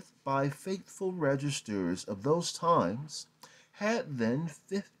appeareth by faithful registers of those times, had then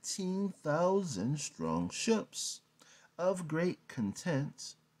 15,000 strong ships, of great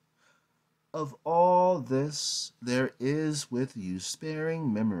content. Of all this there is with you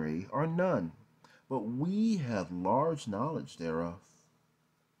sparing memory, or none, but we have large knowledge thereof.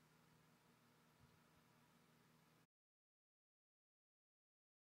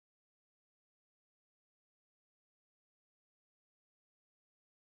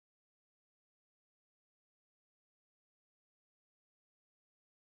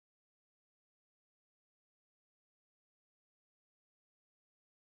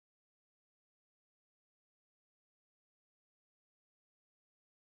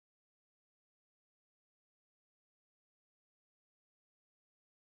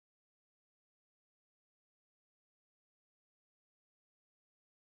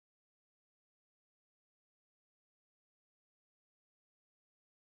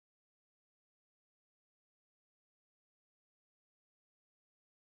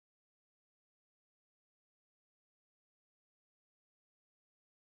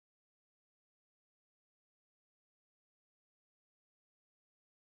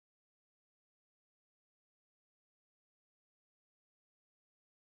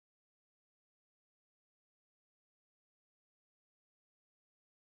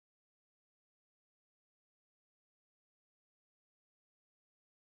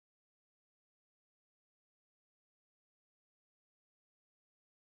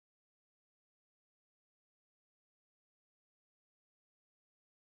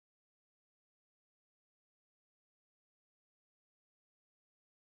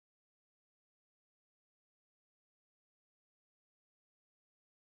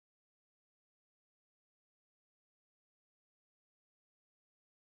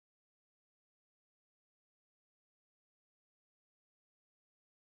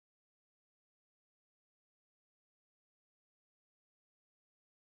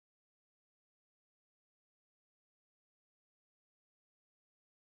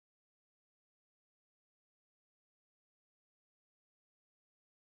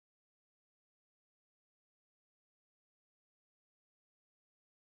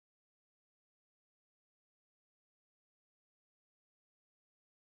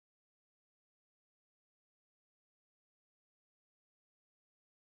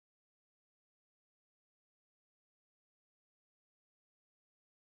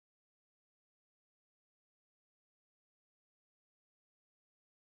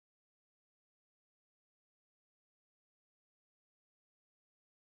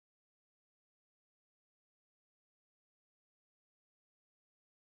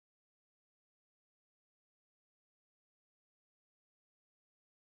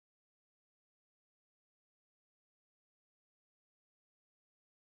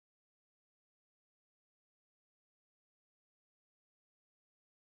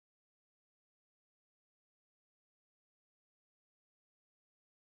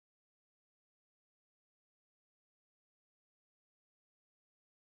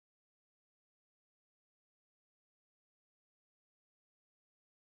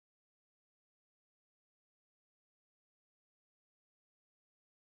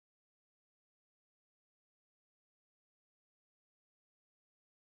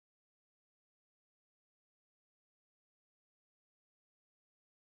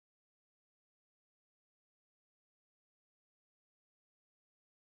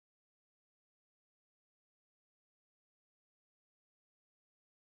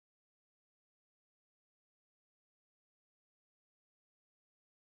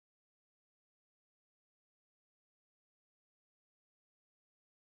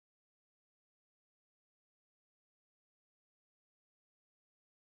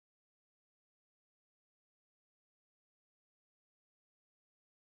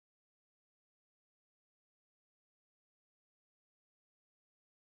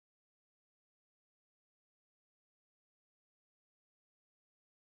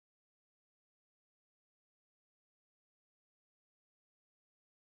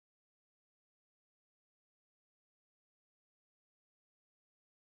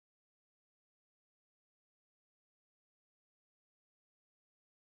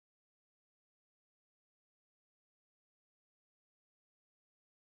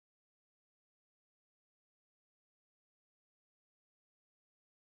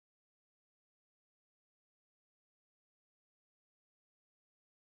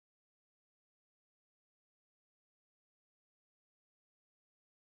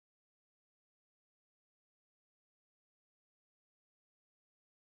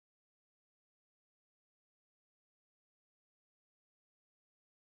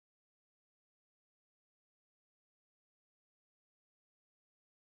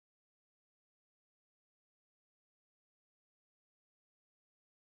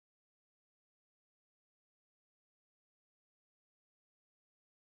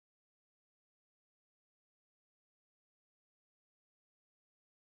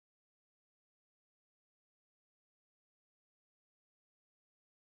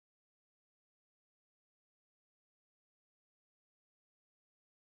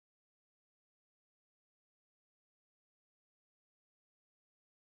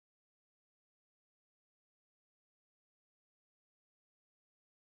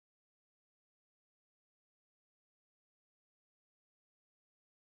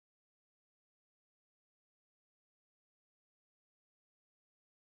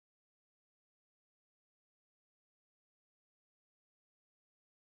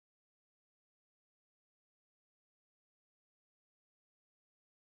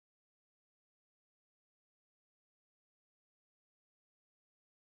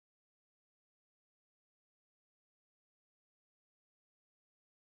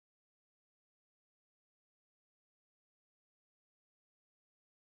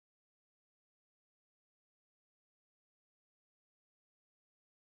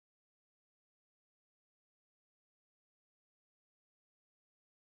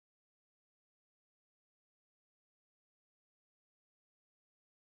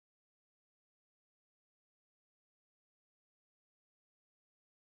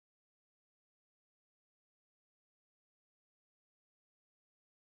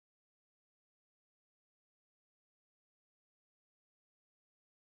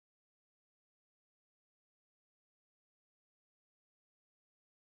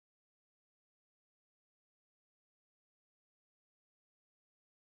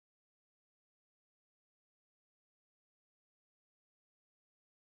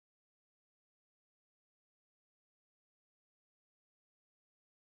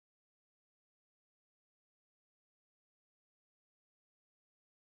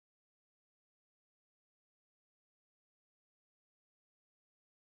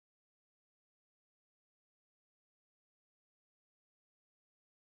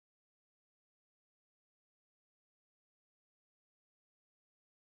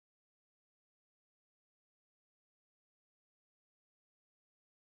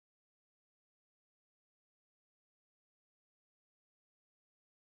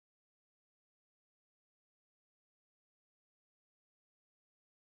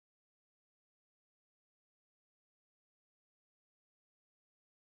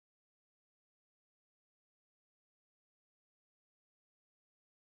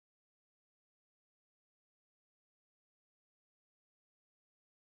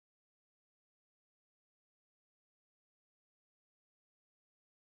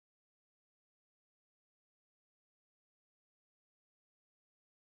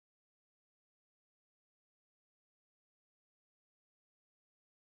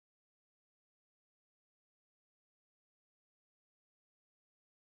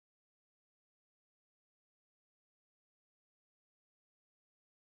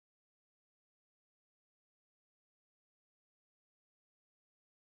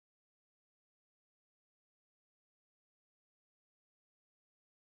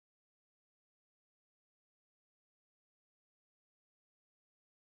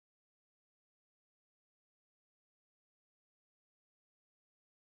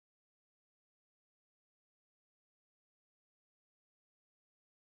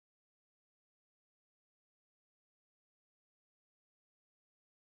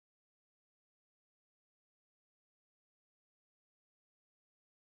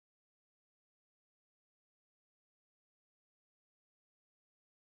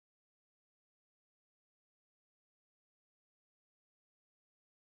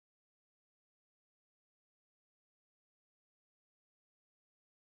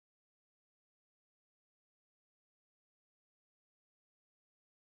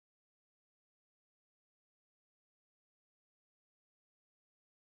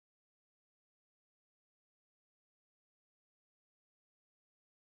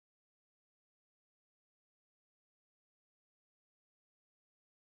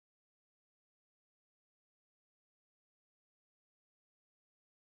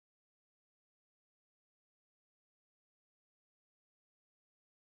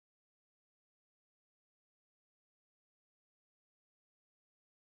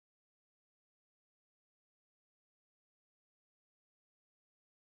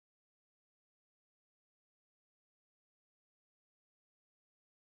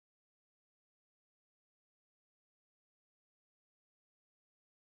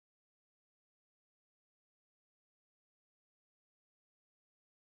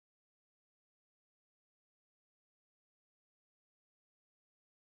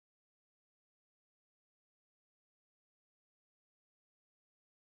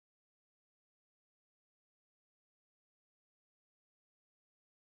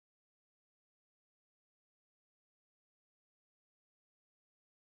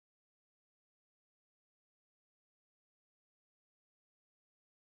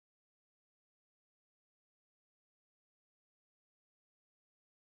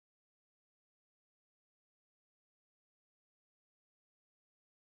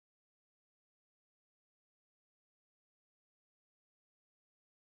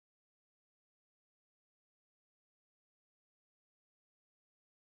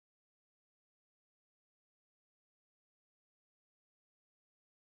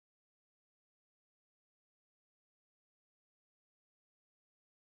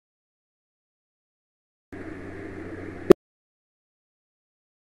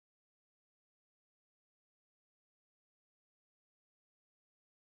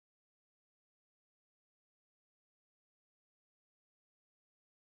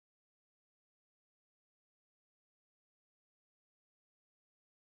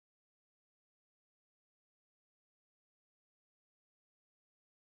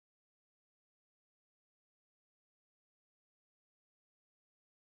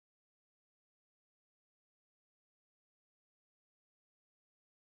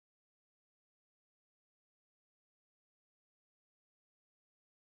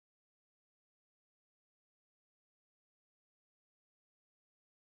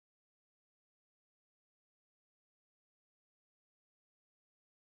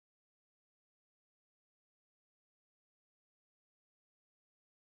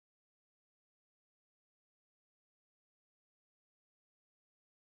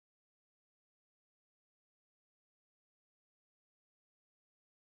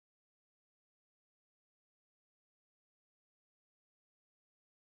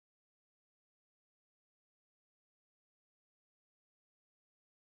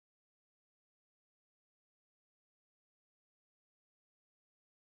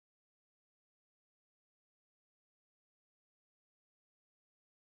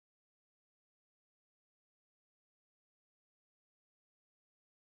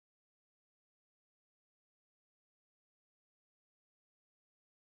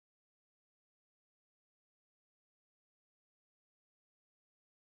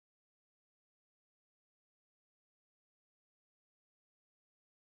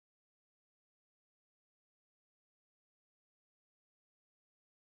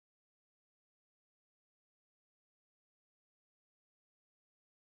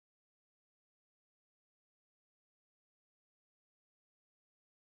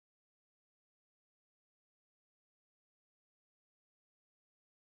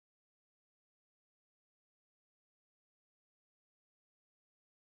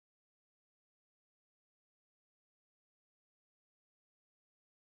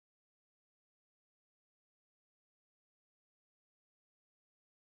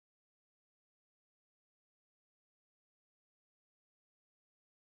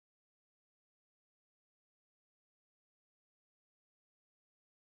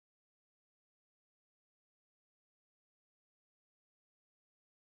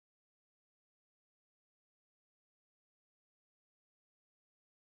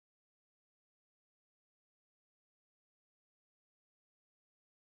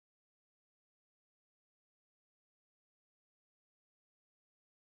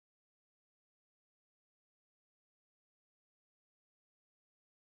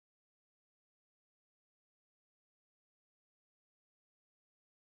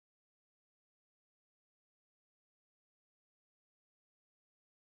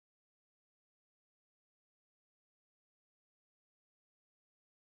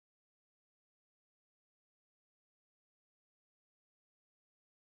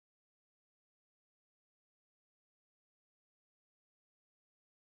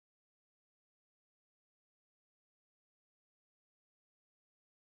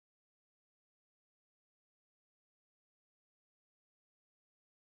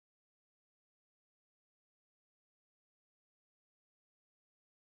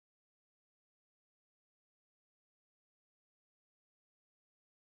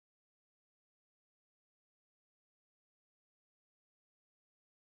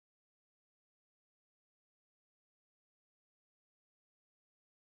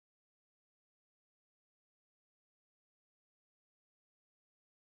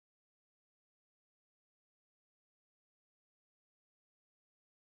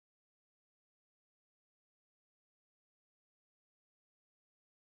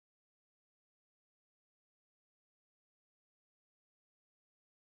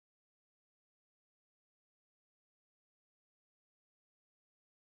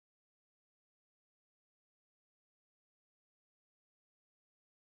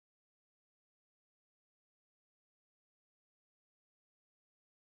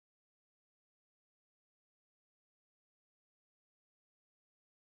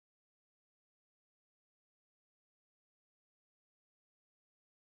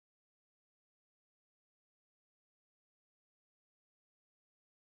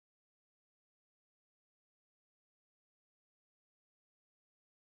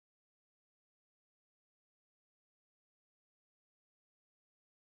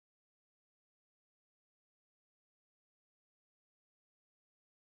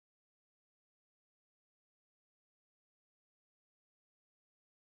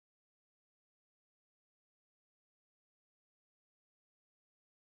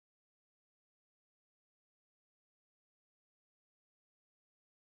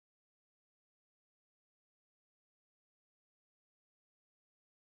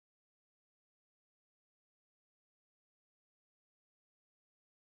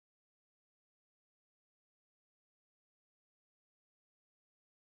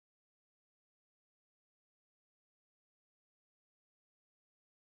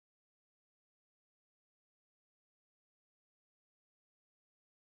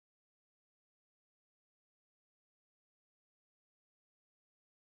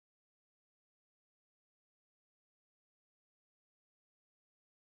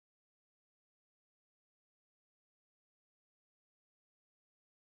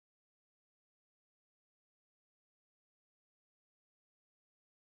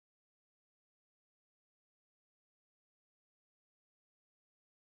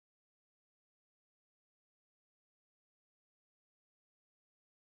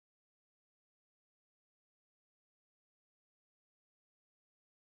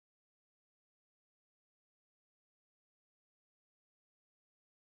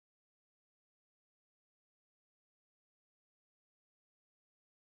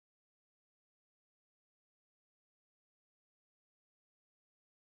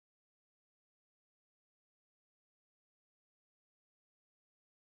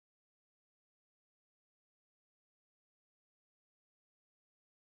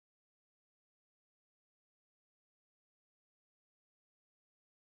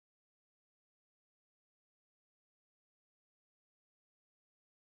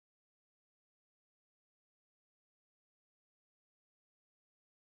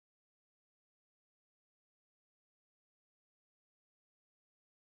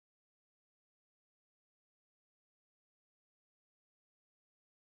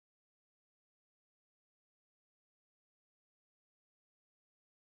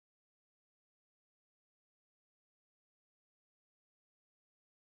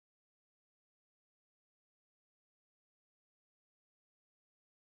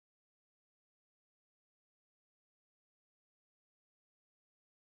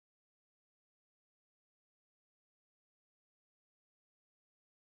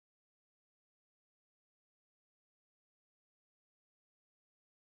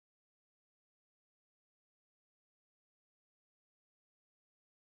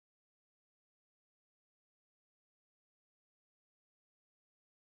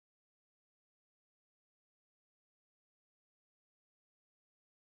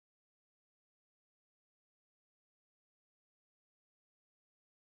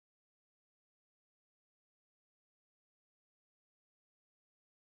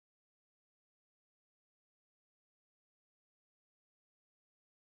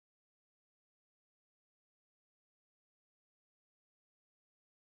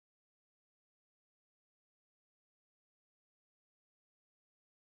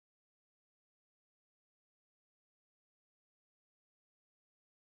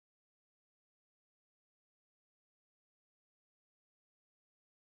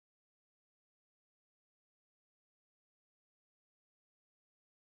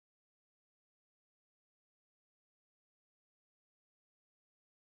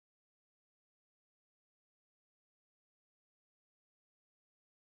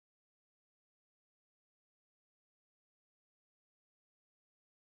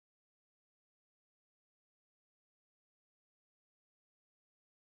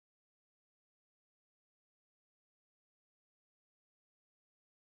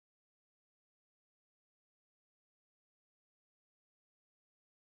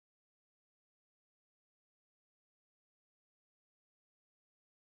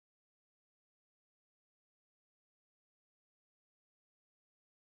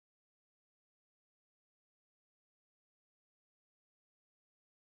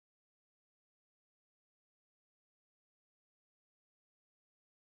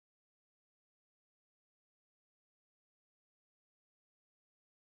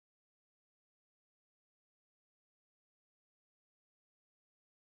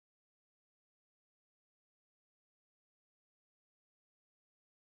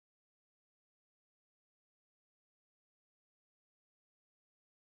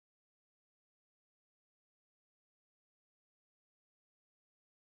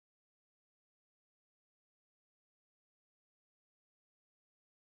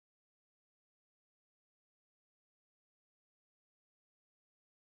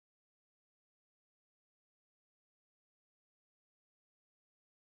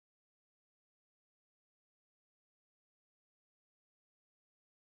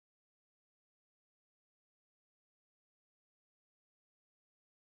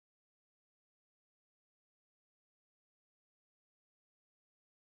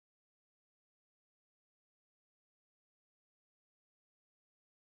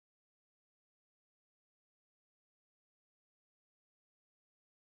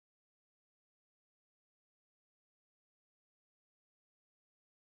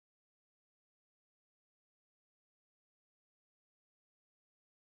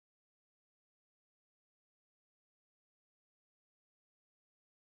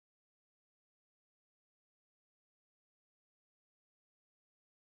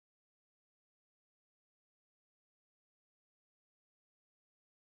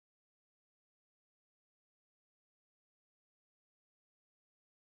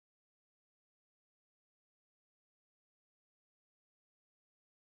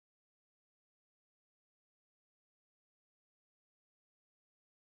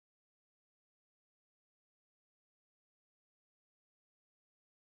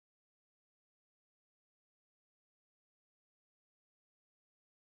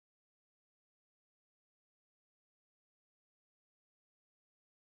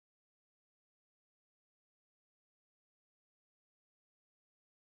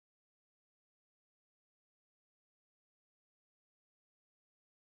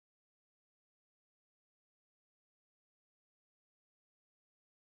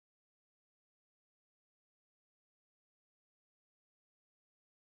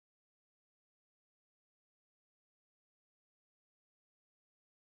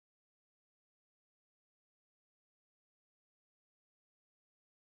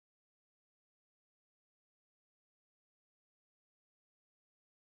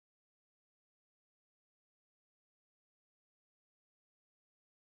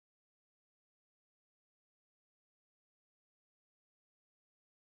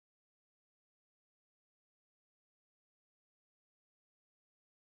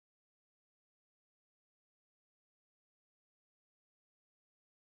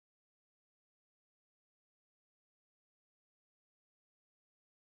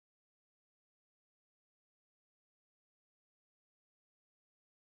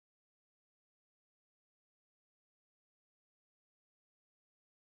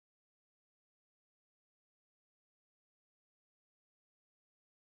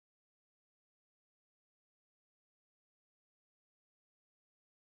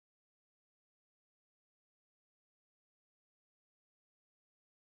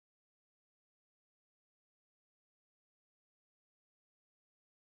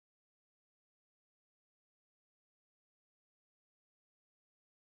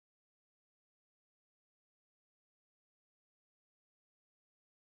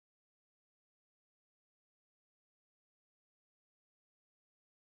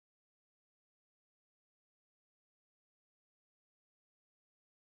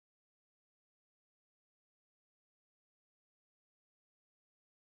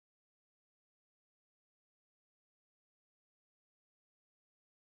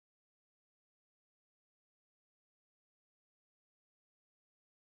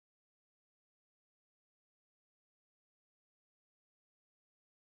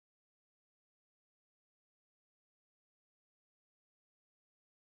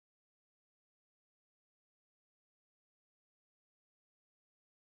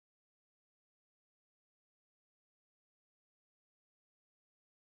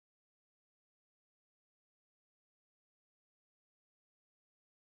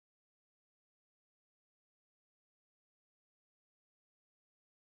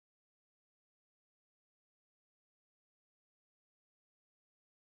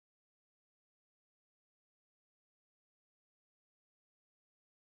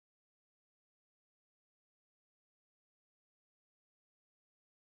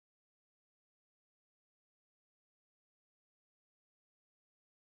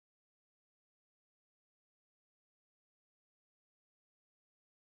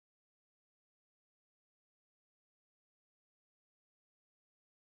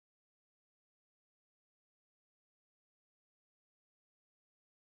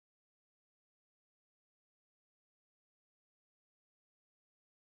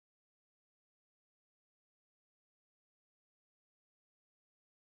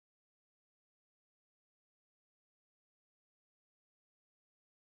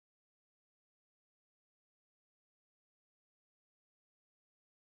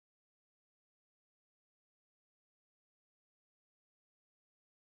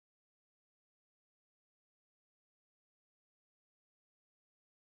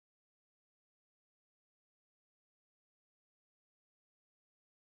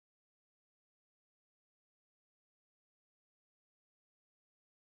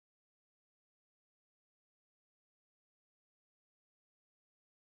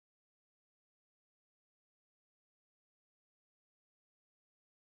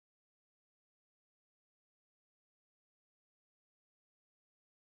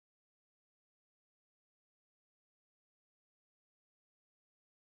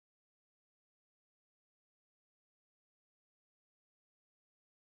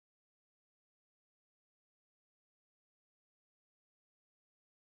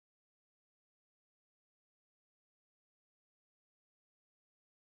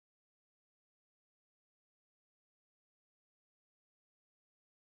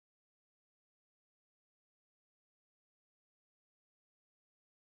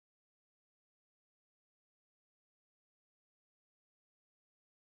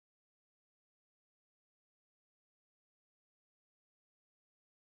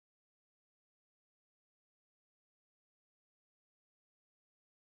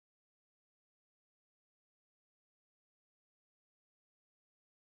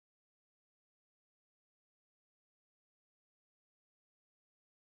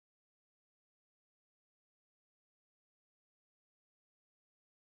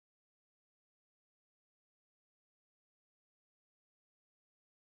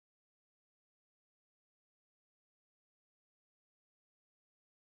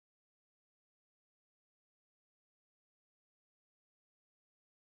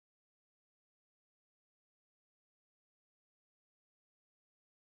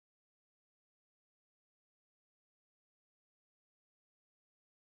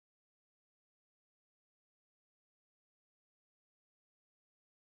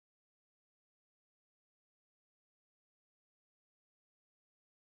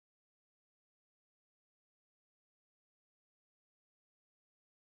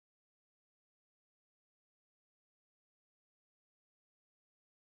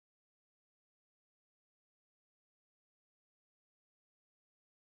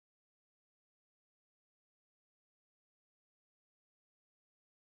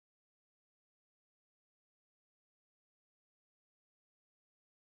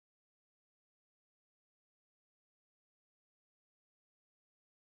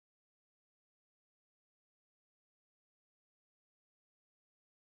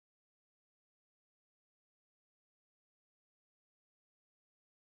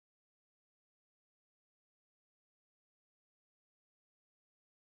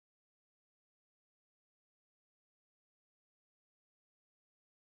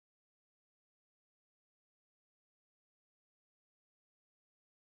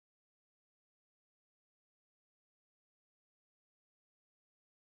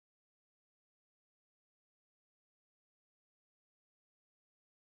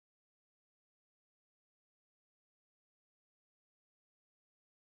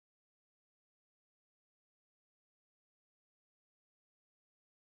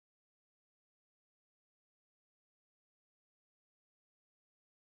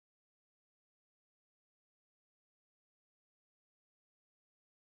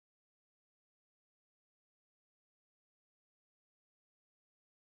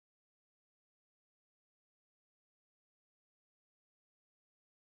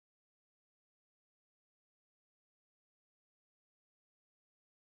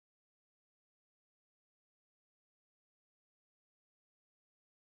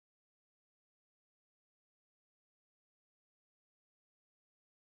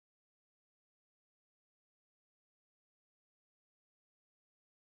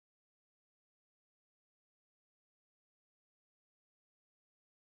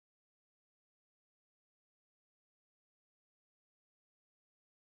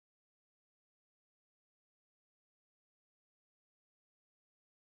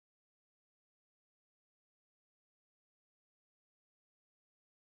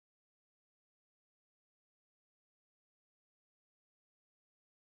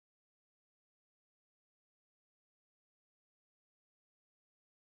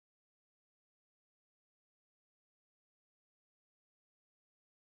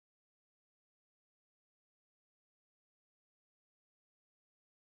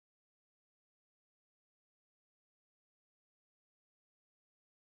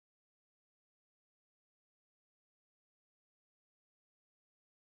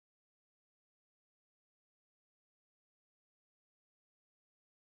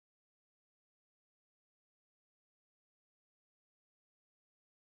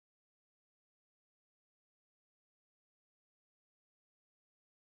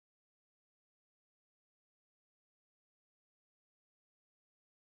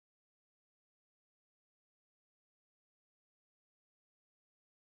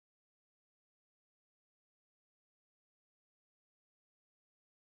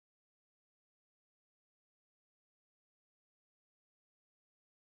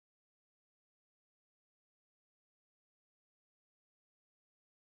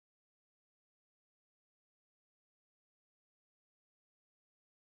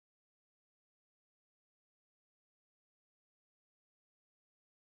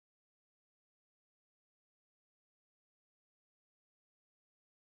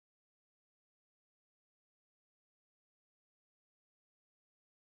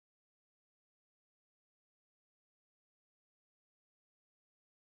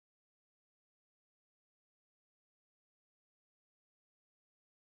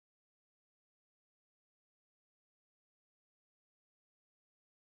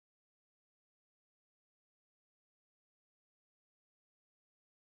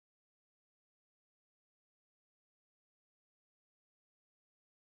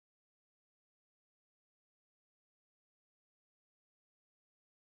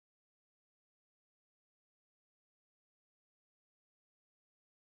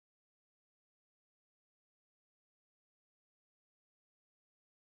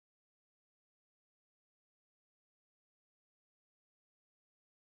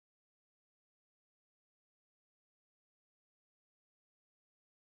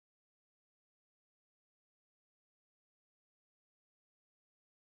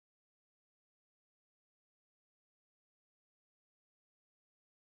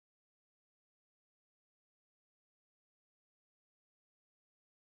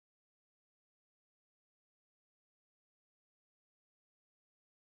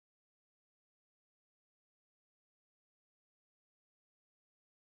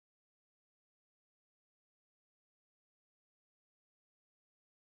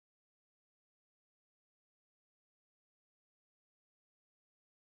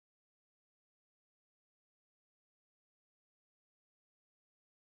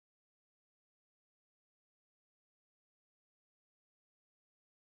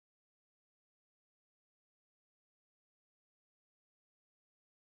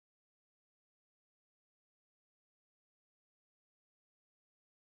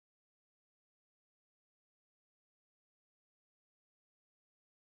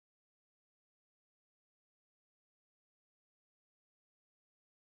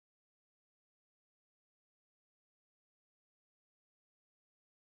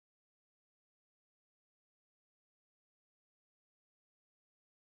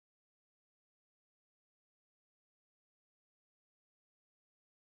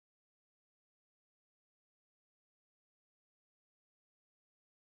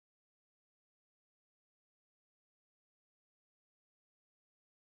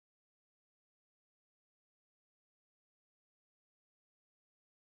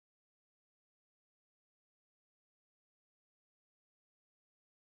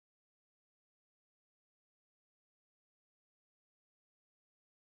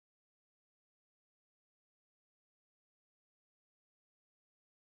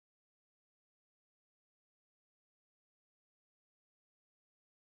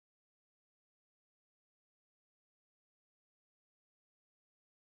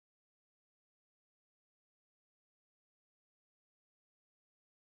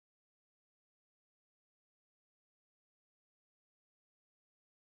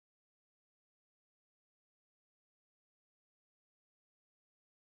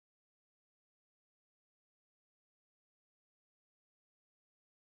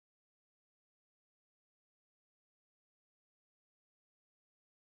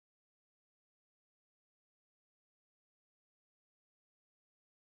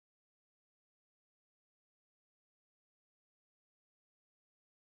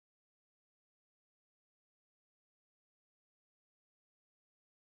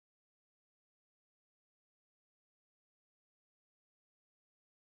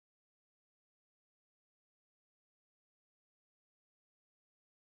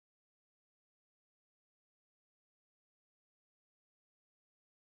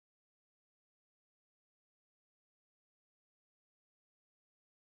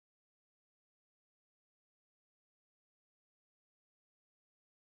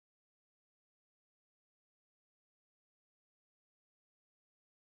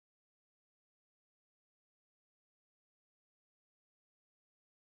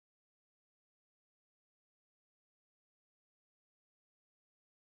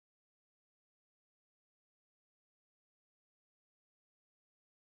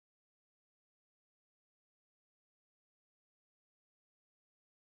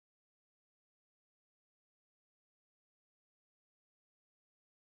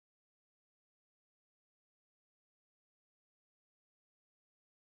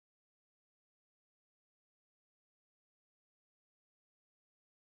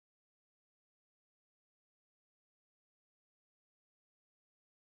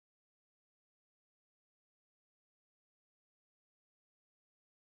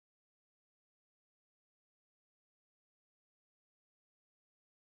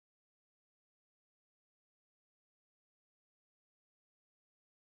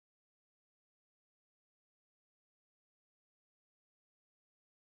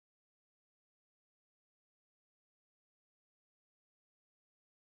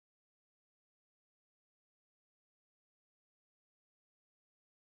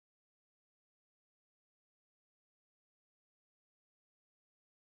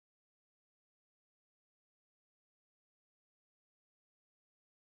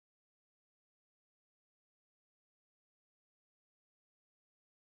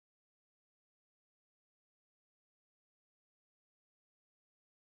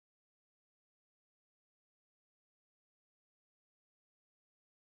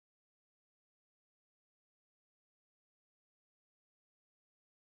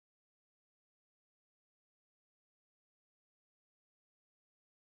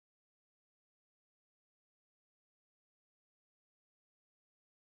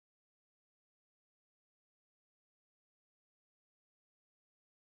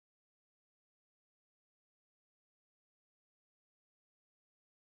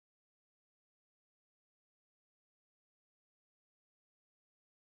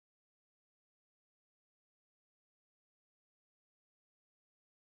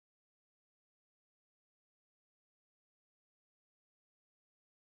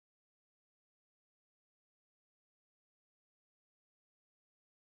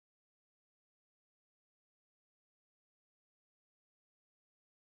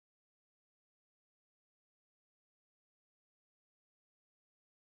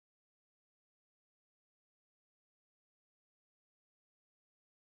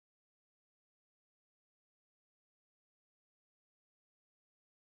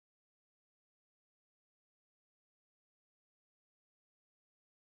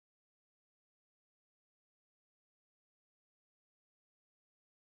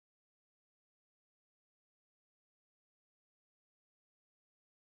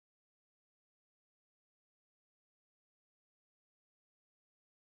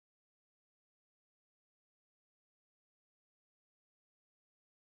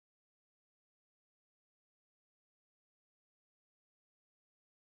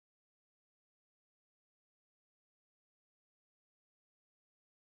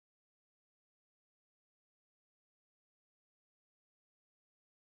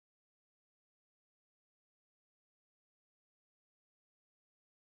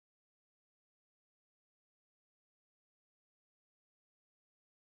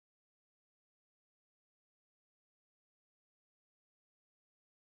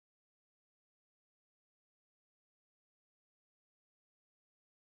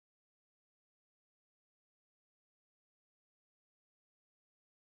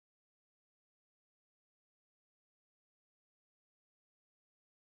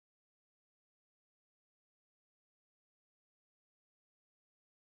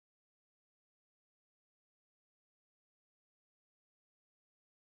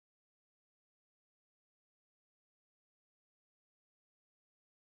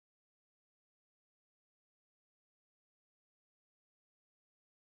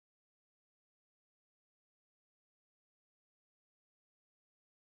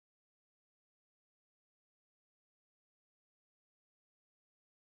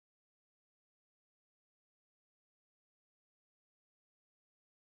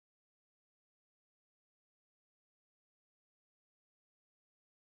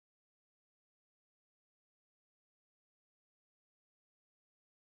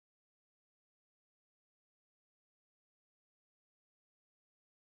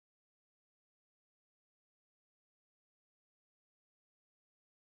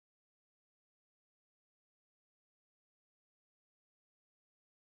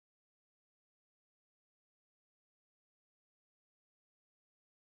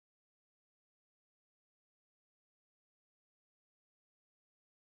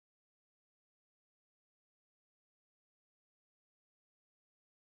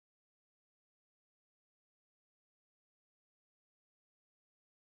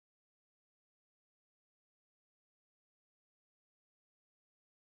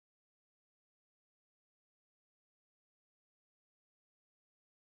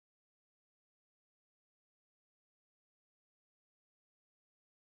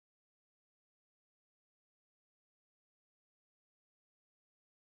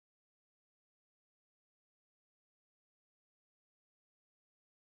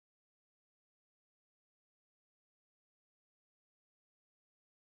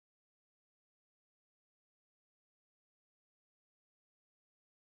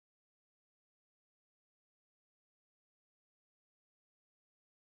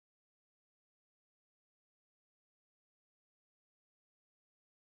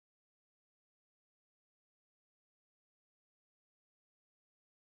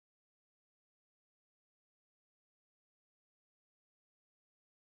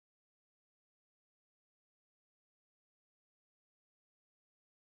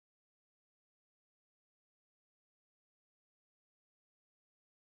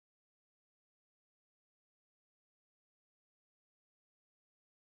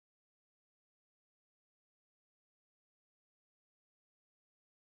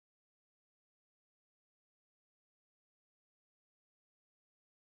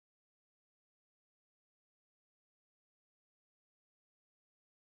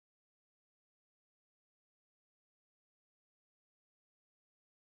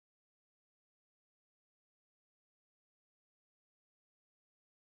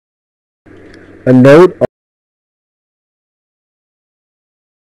 A note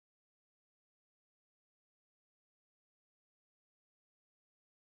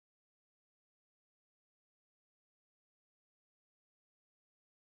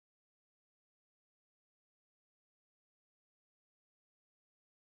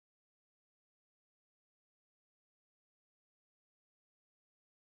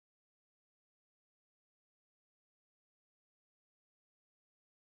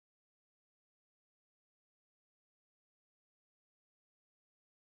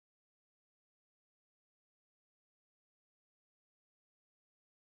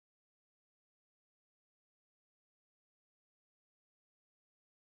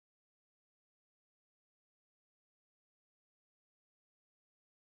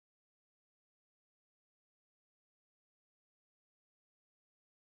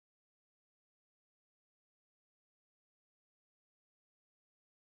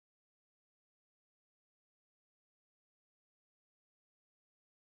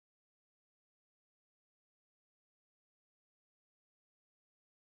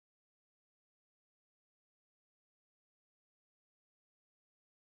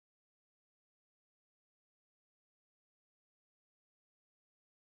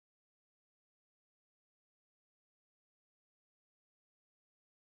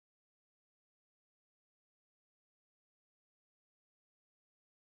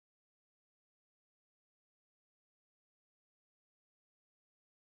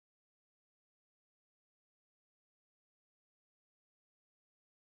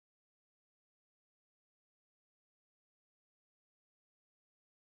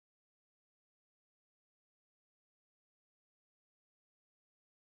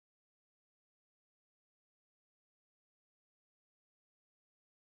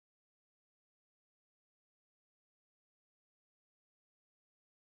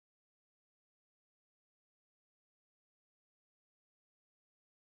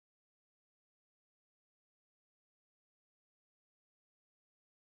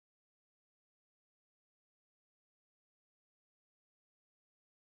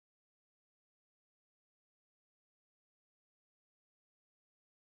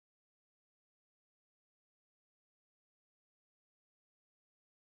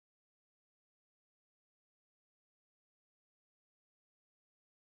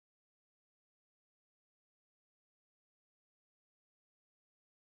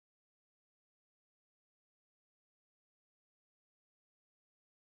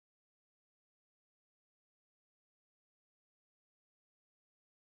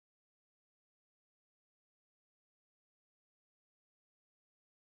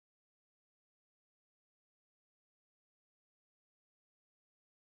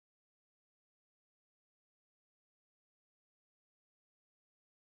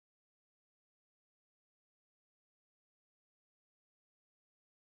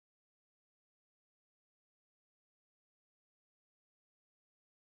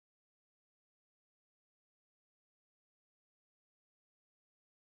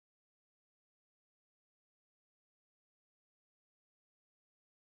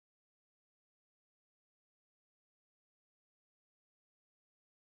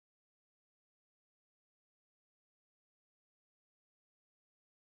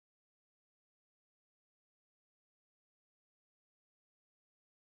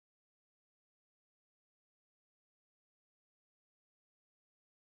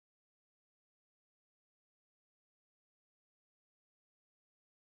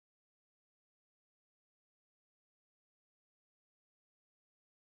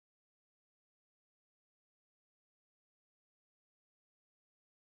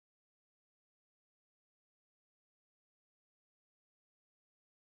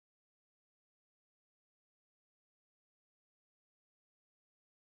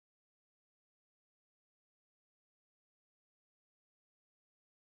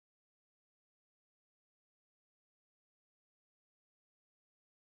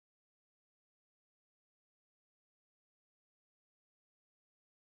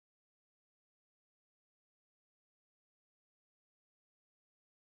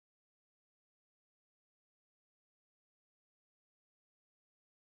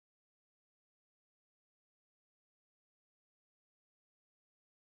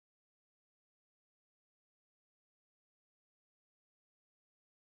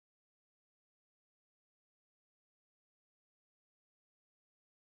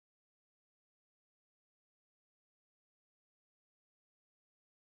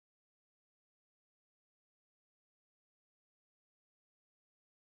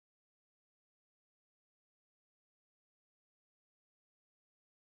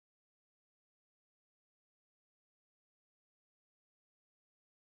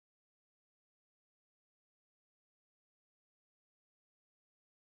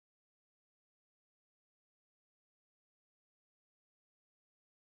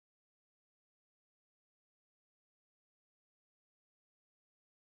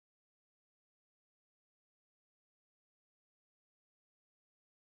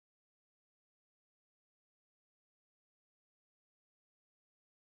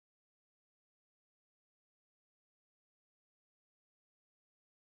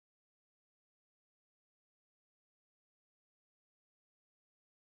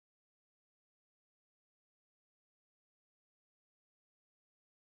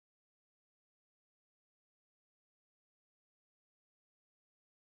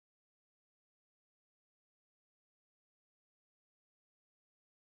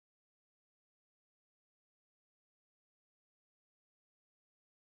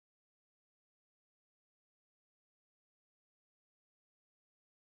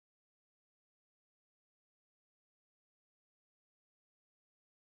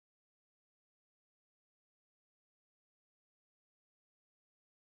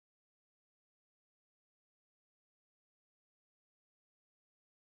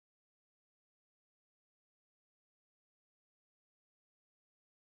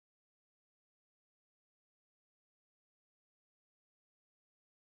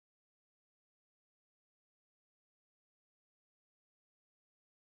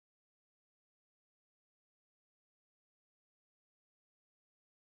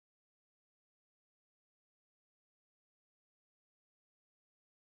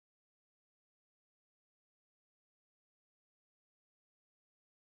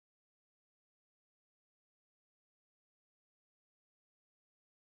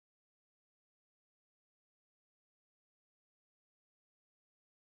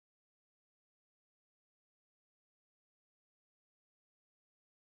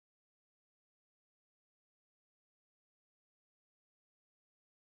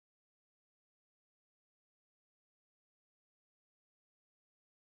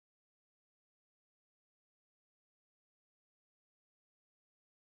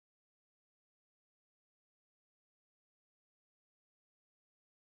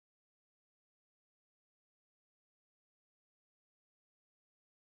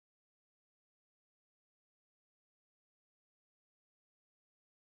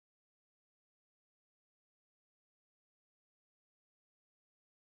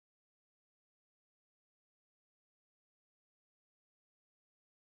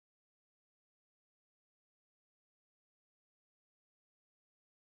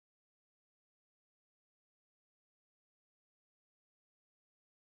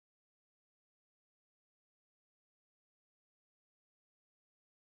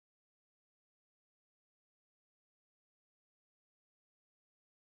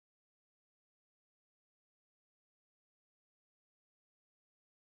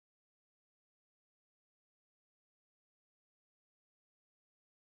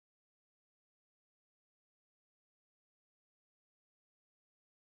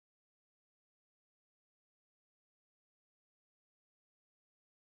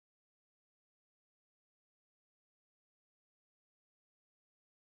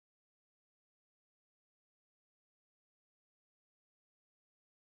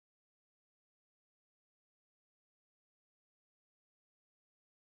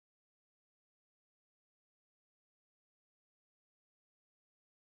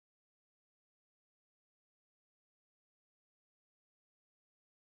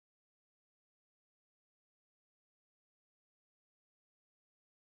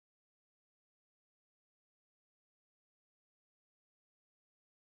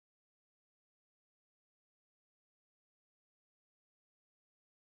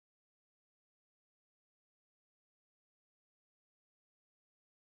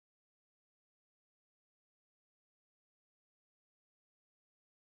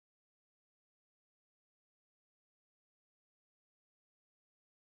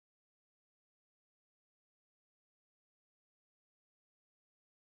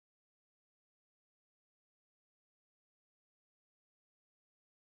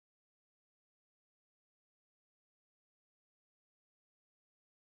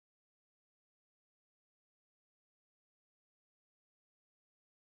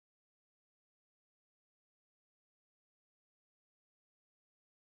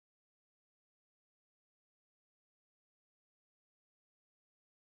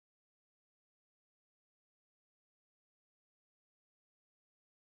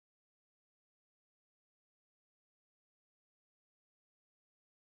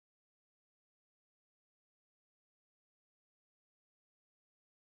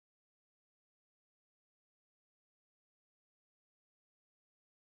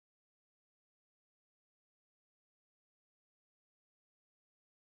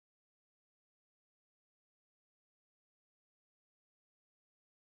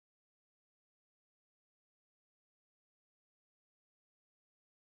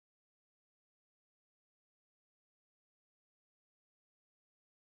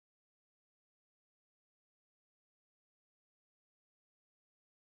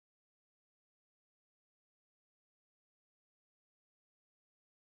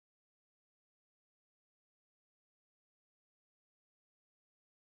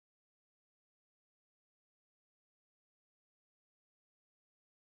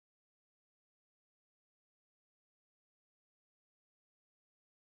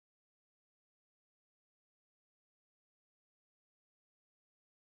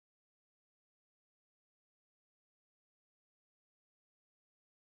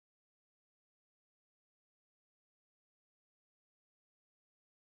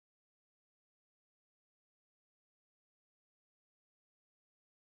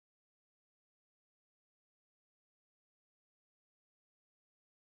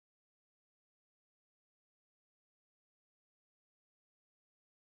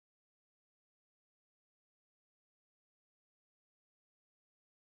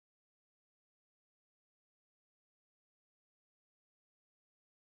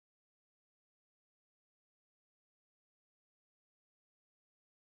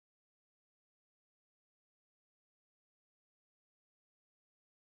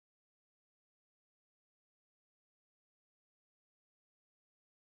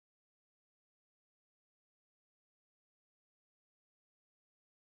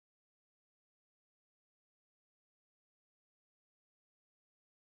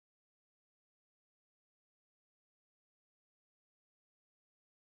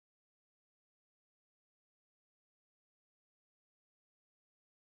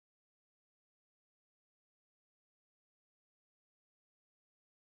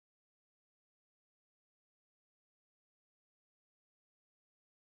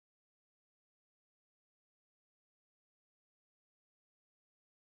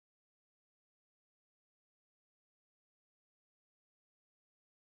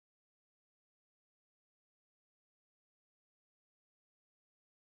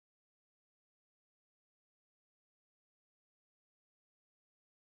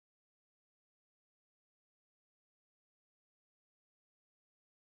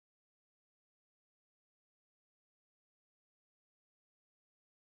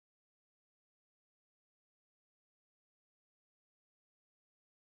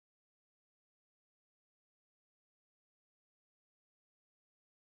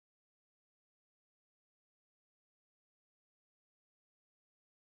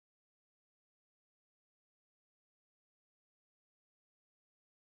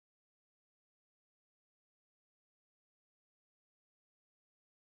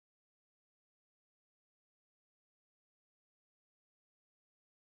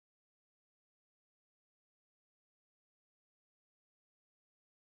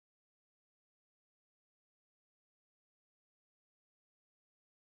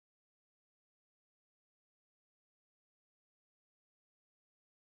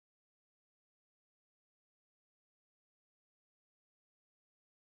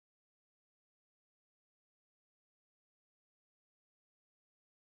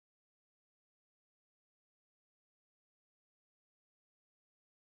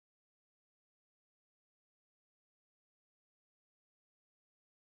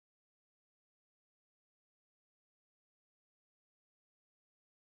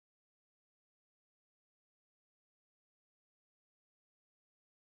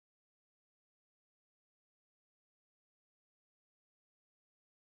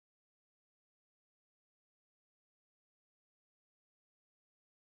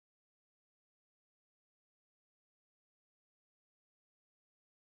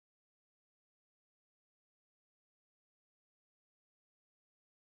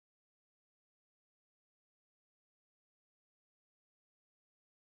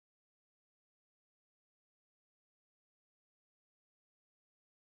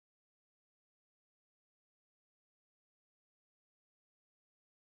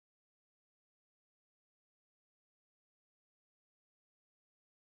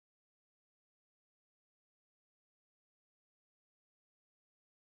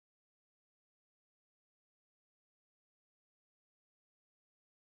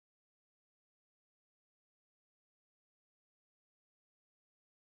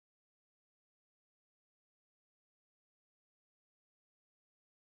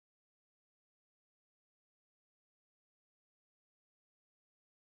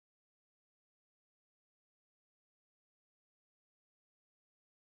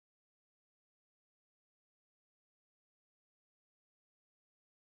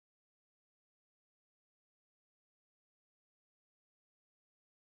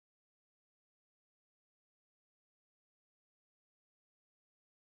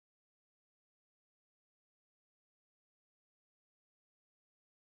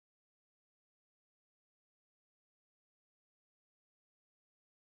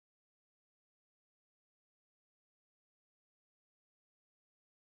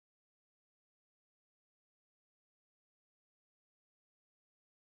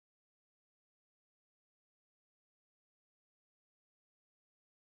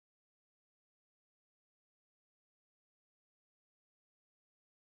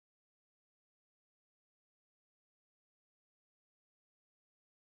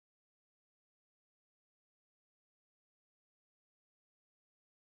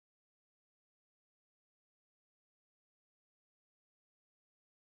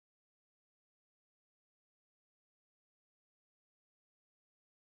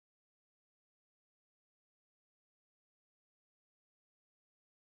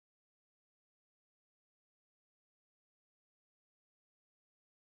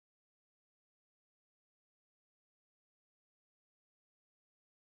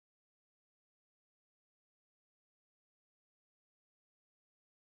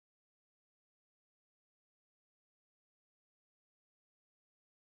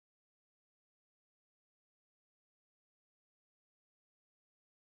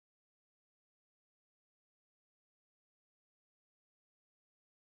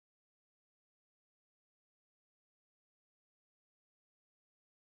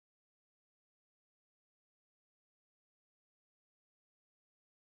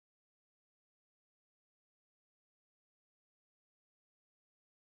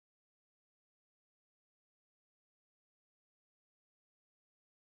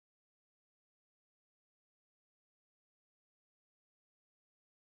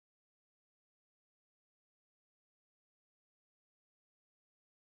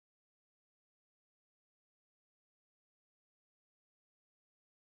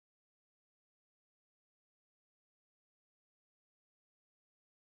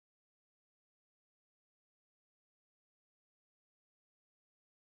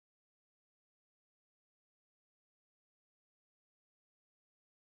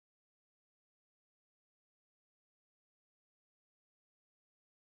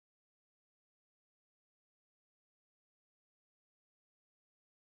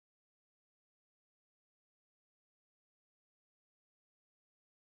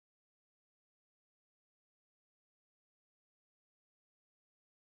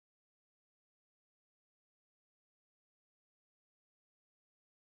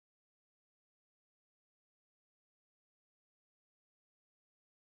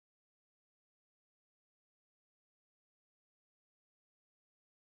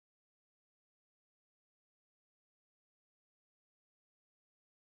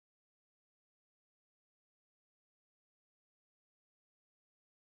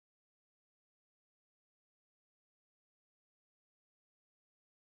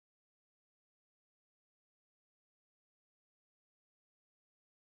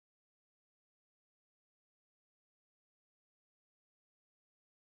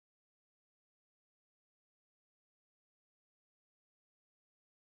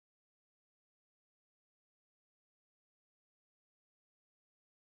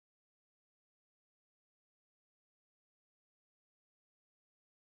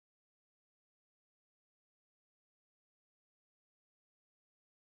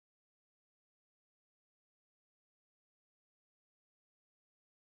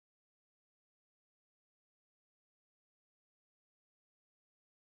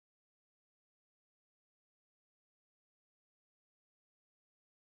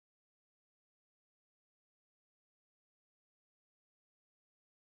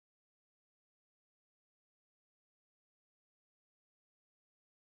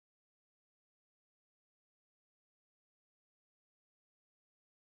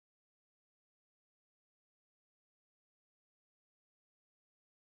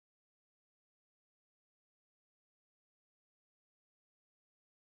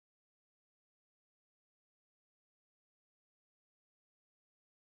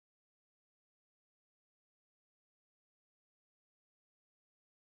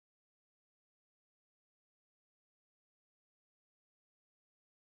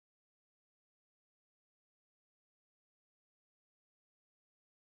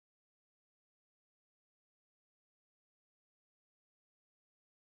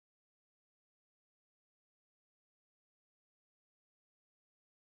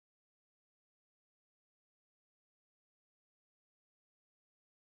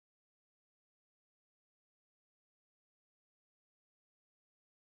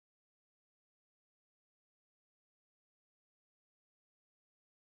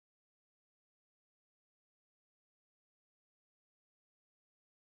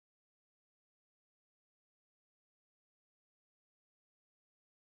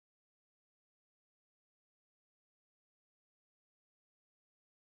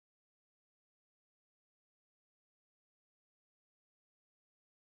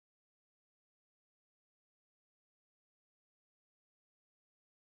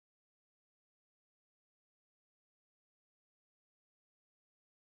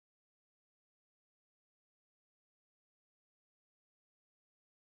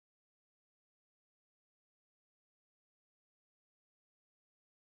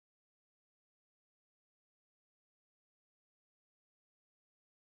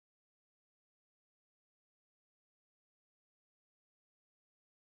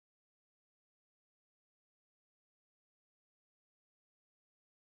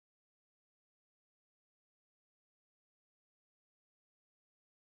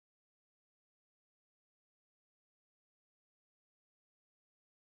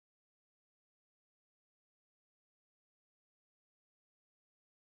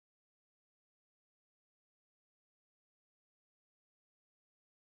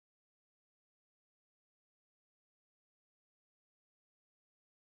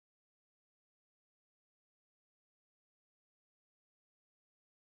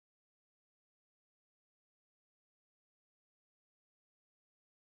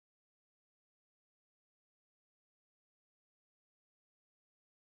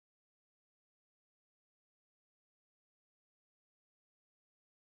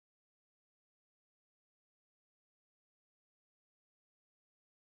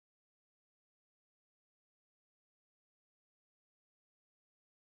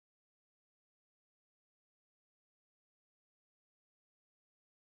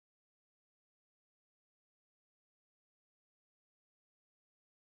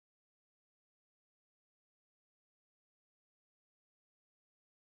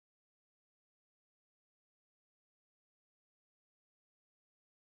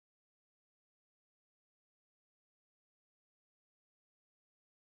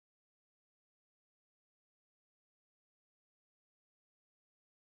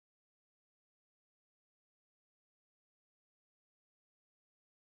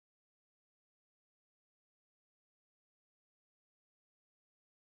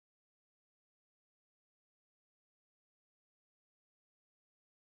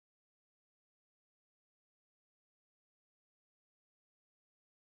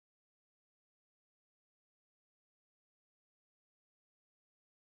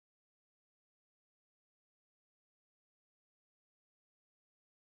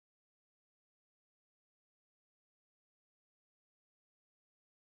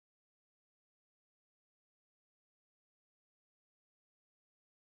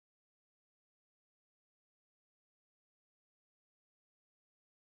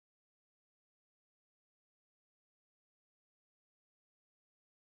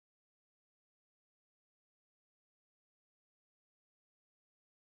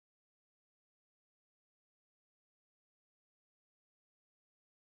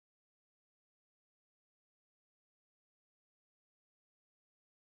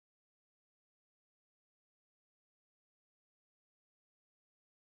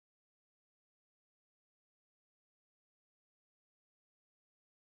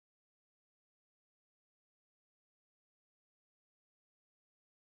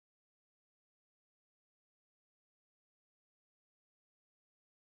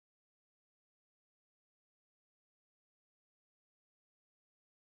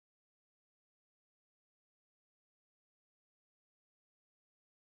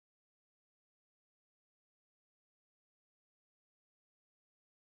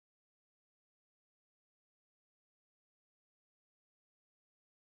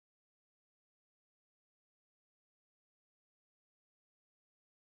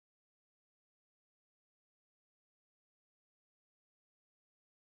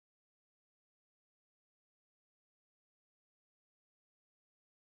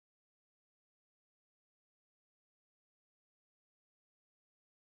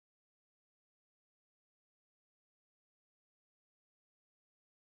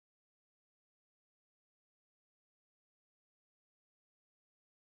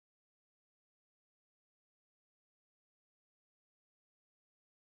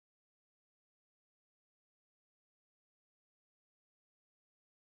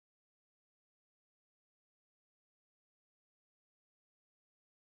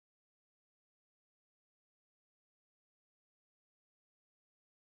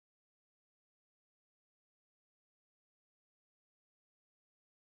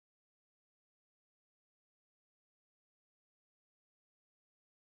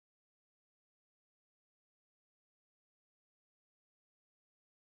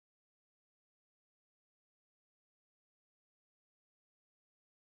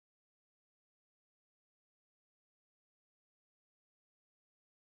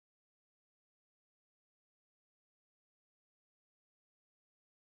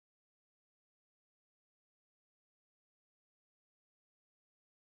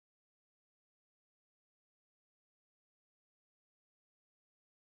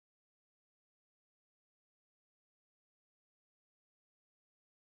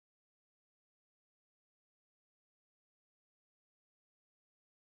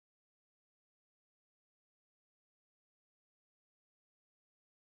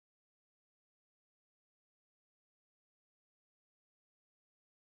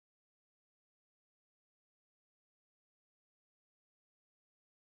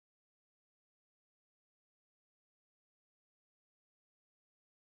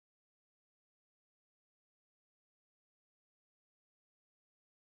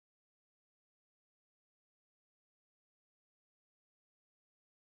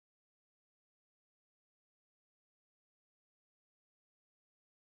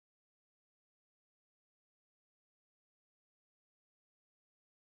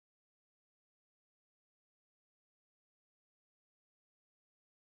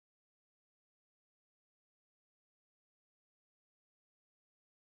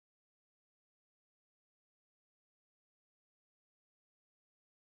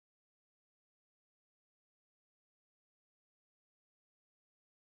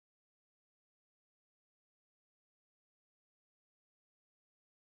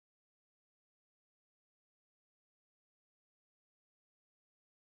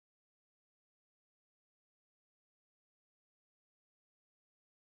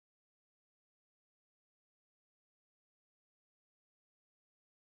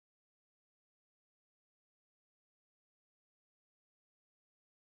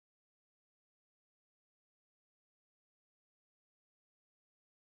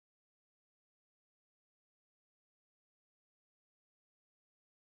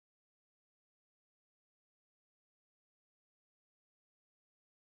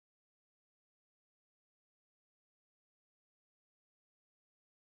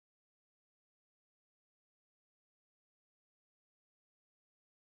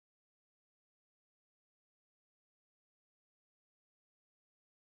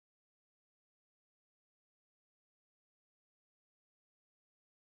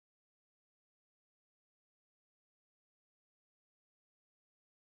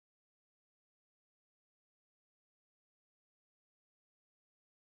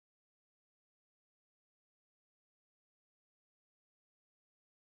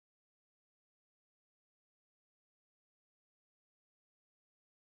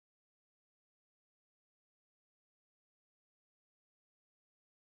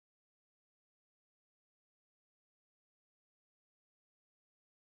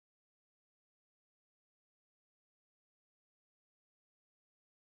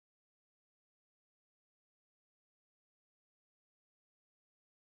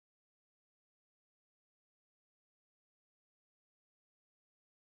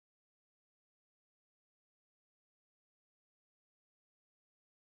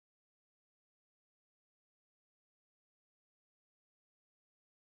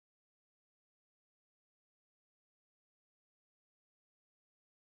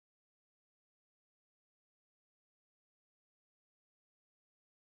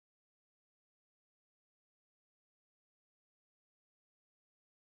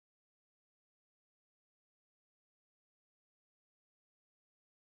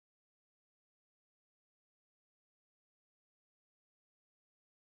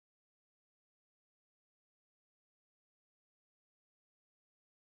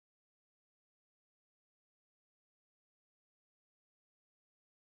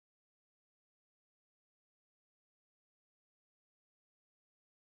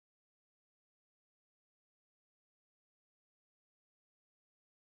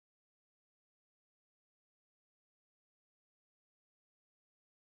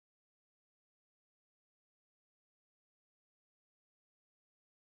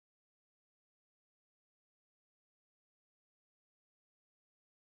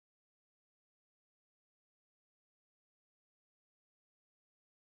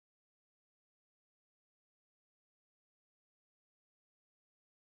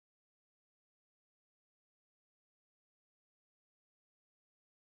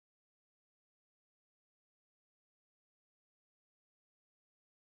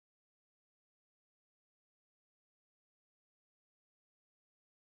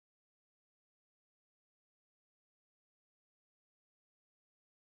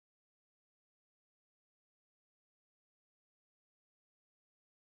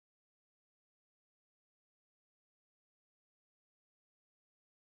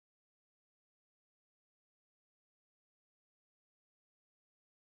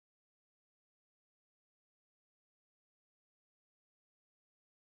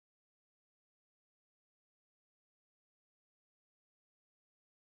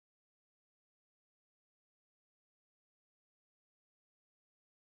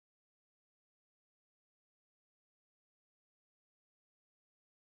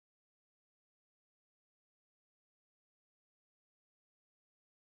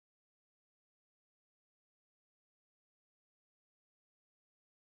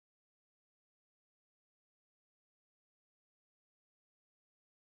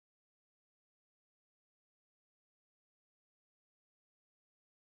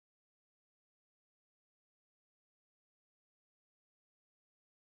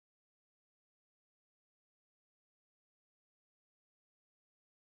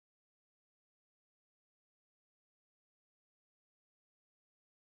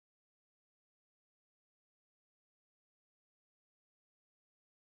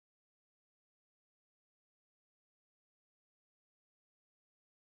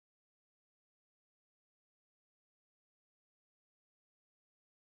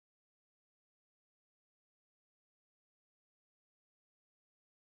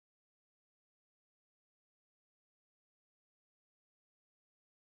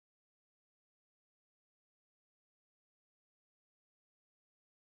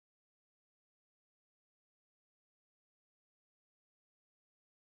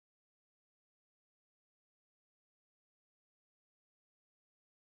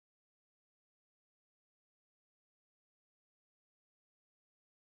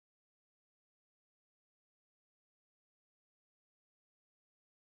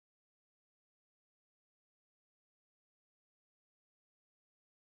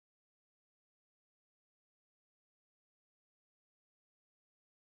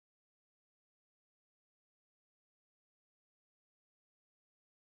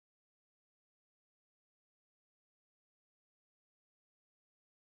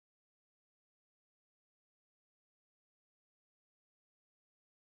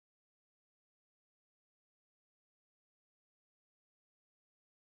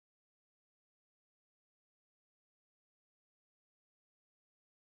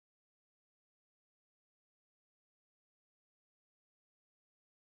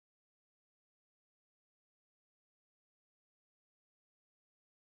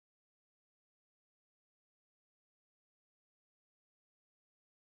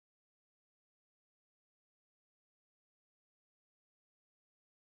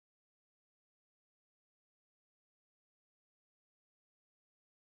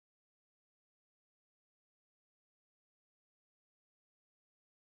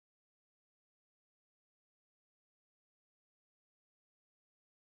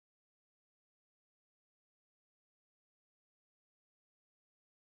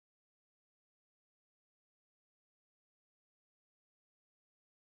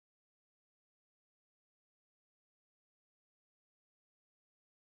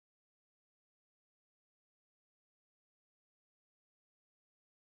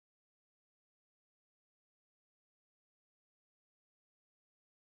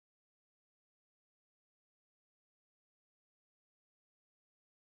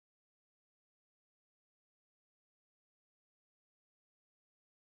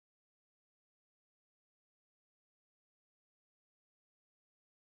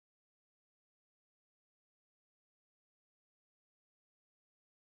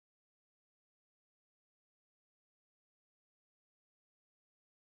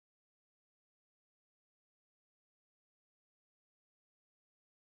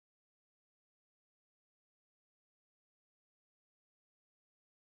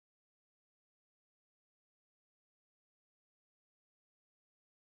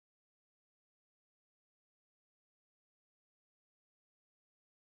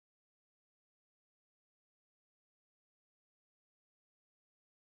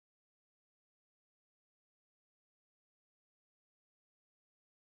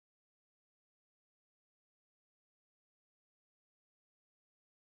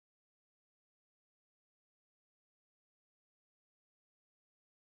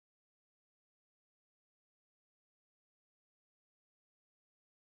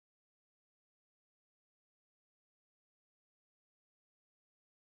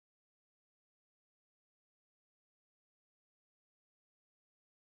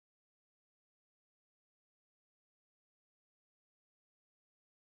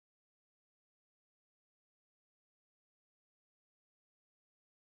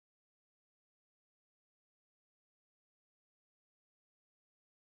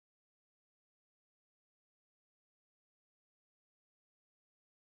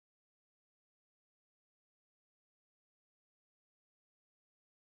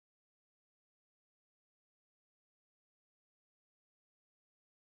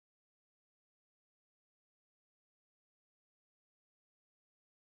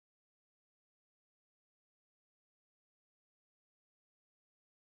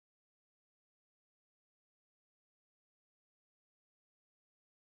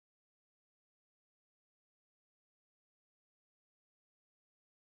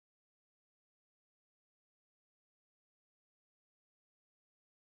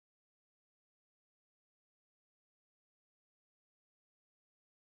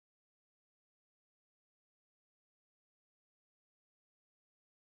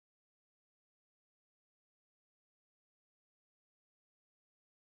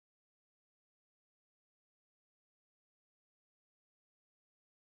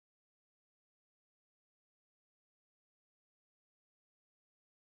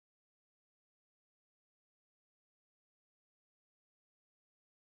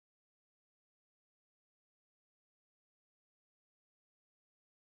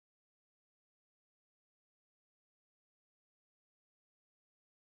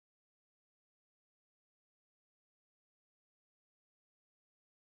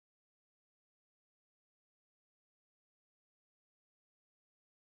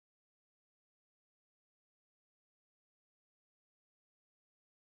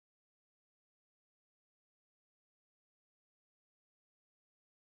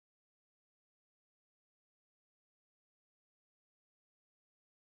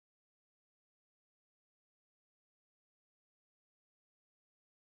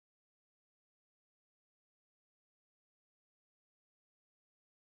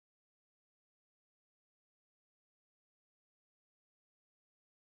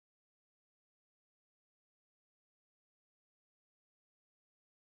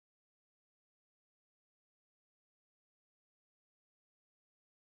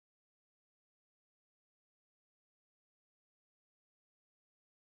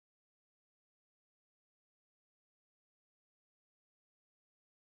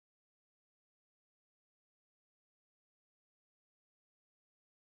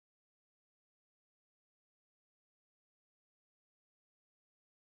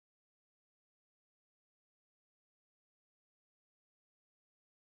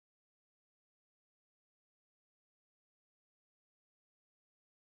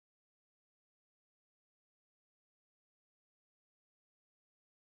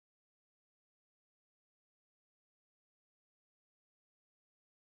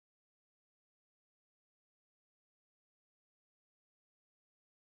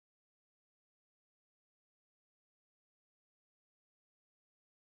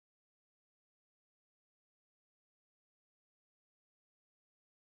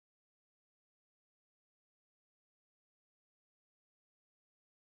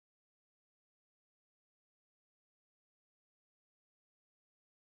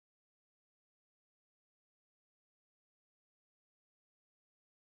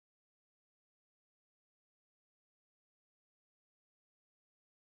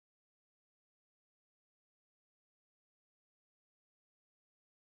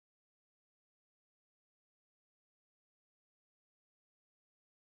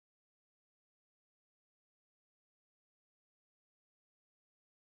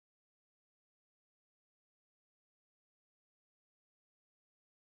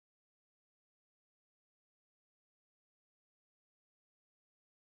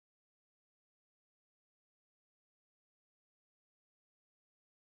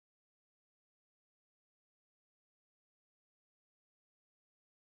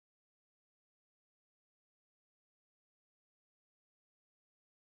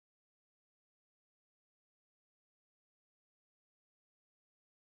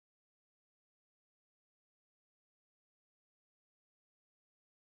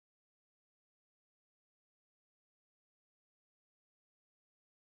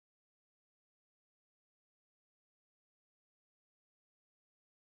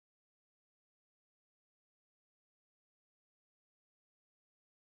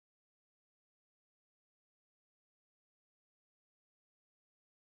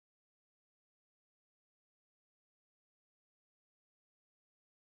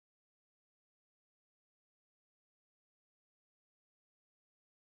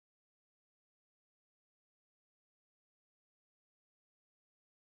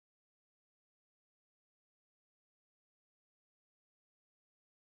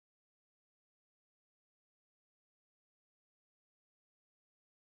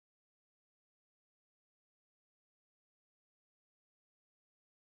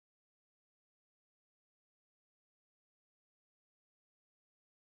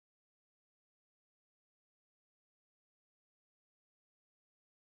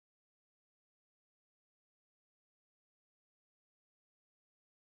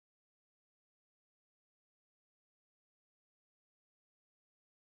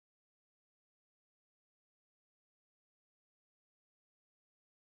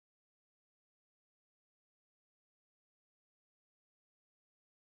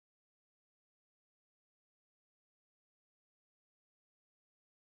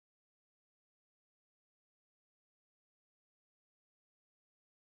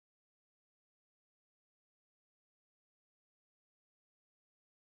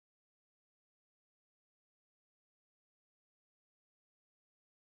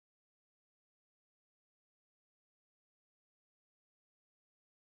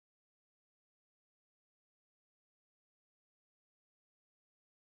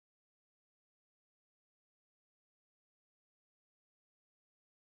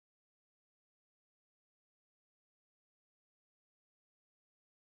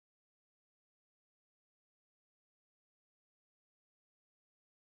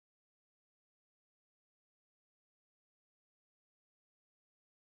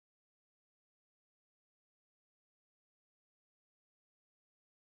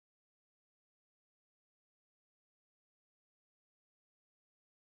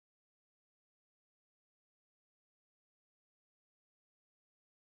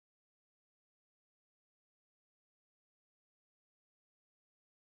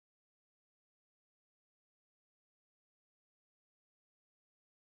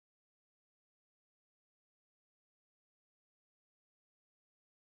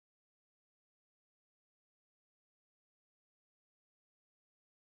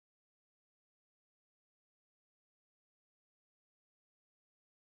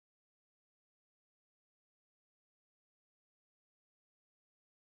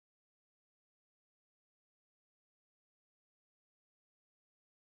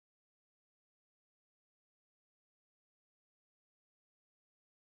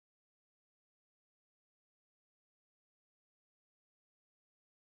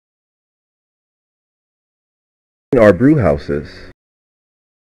our brew houses.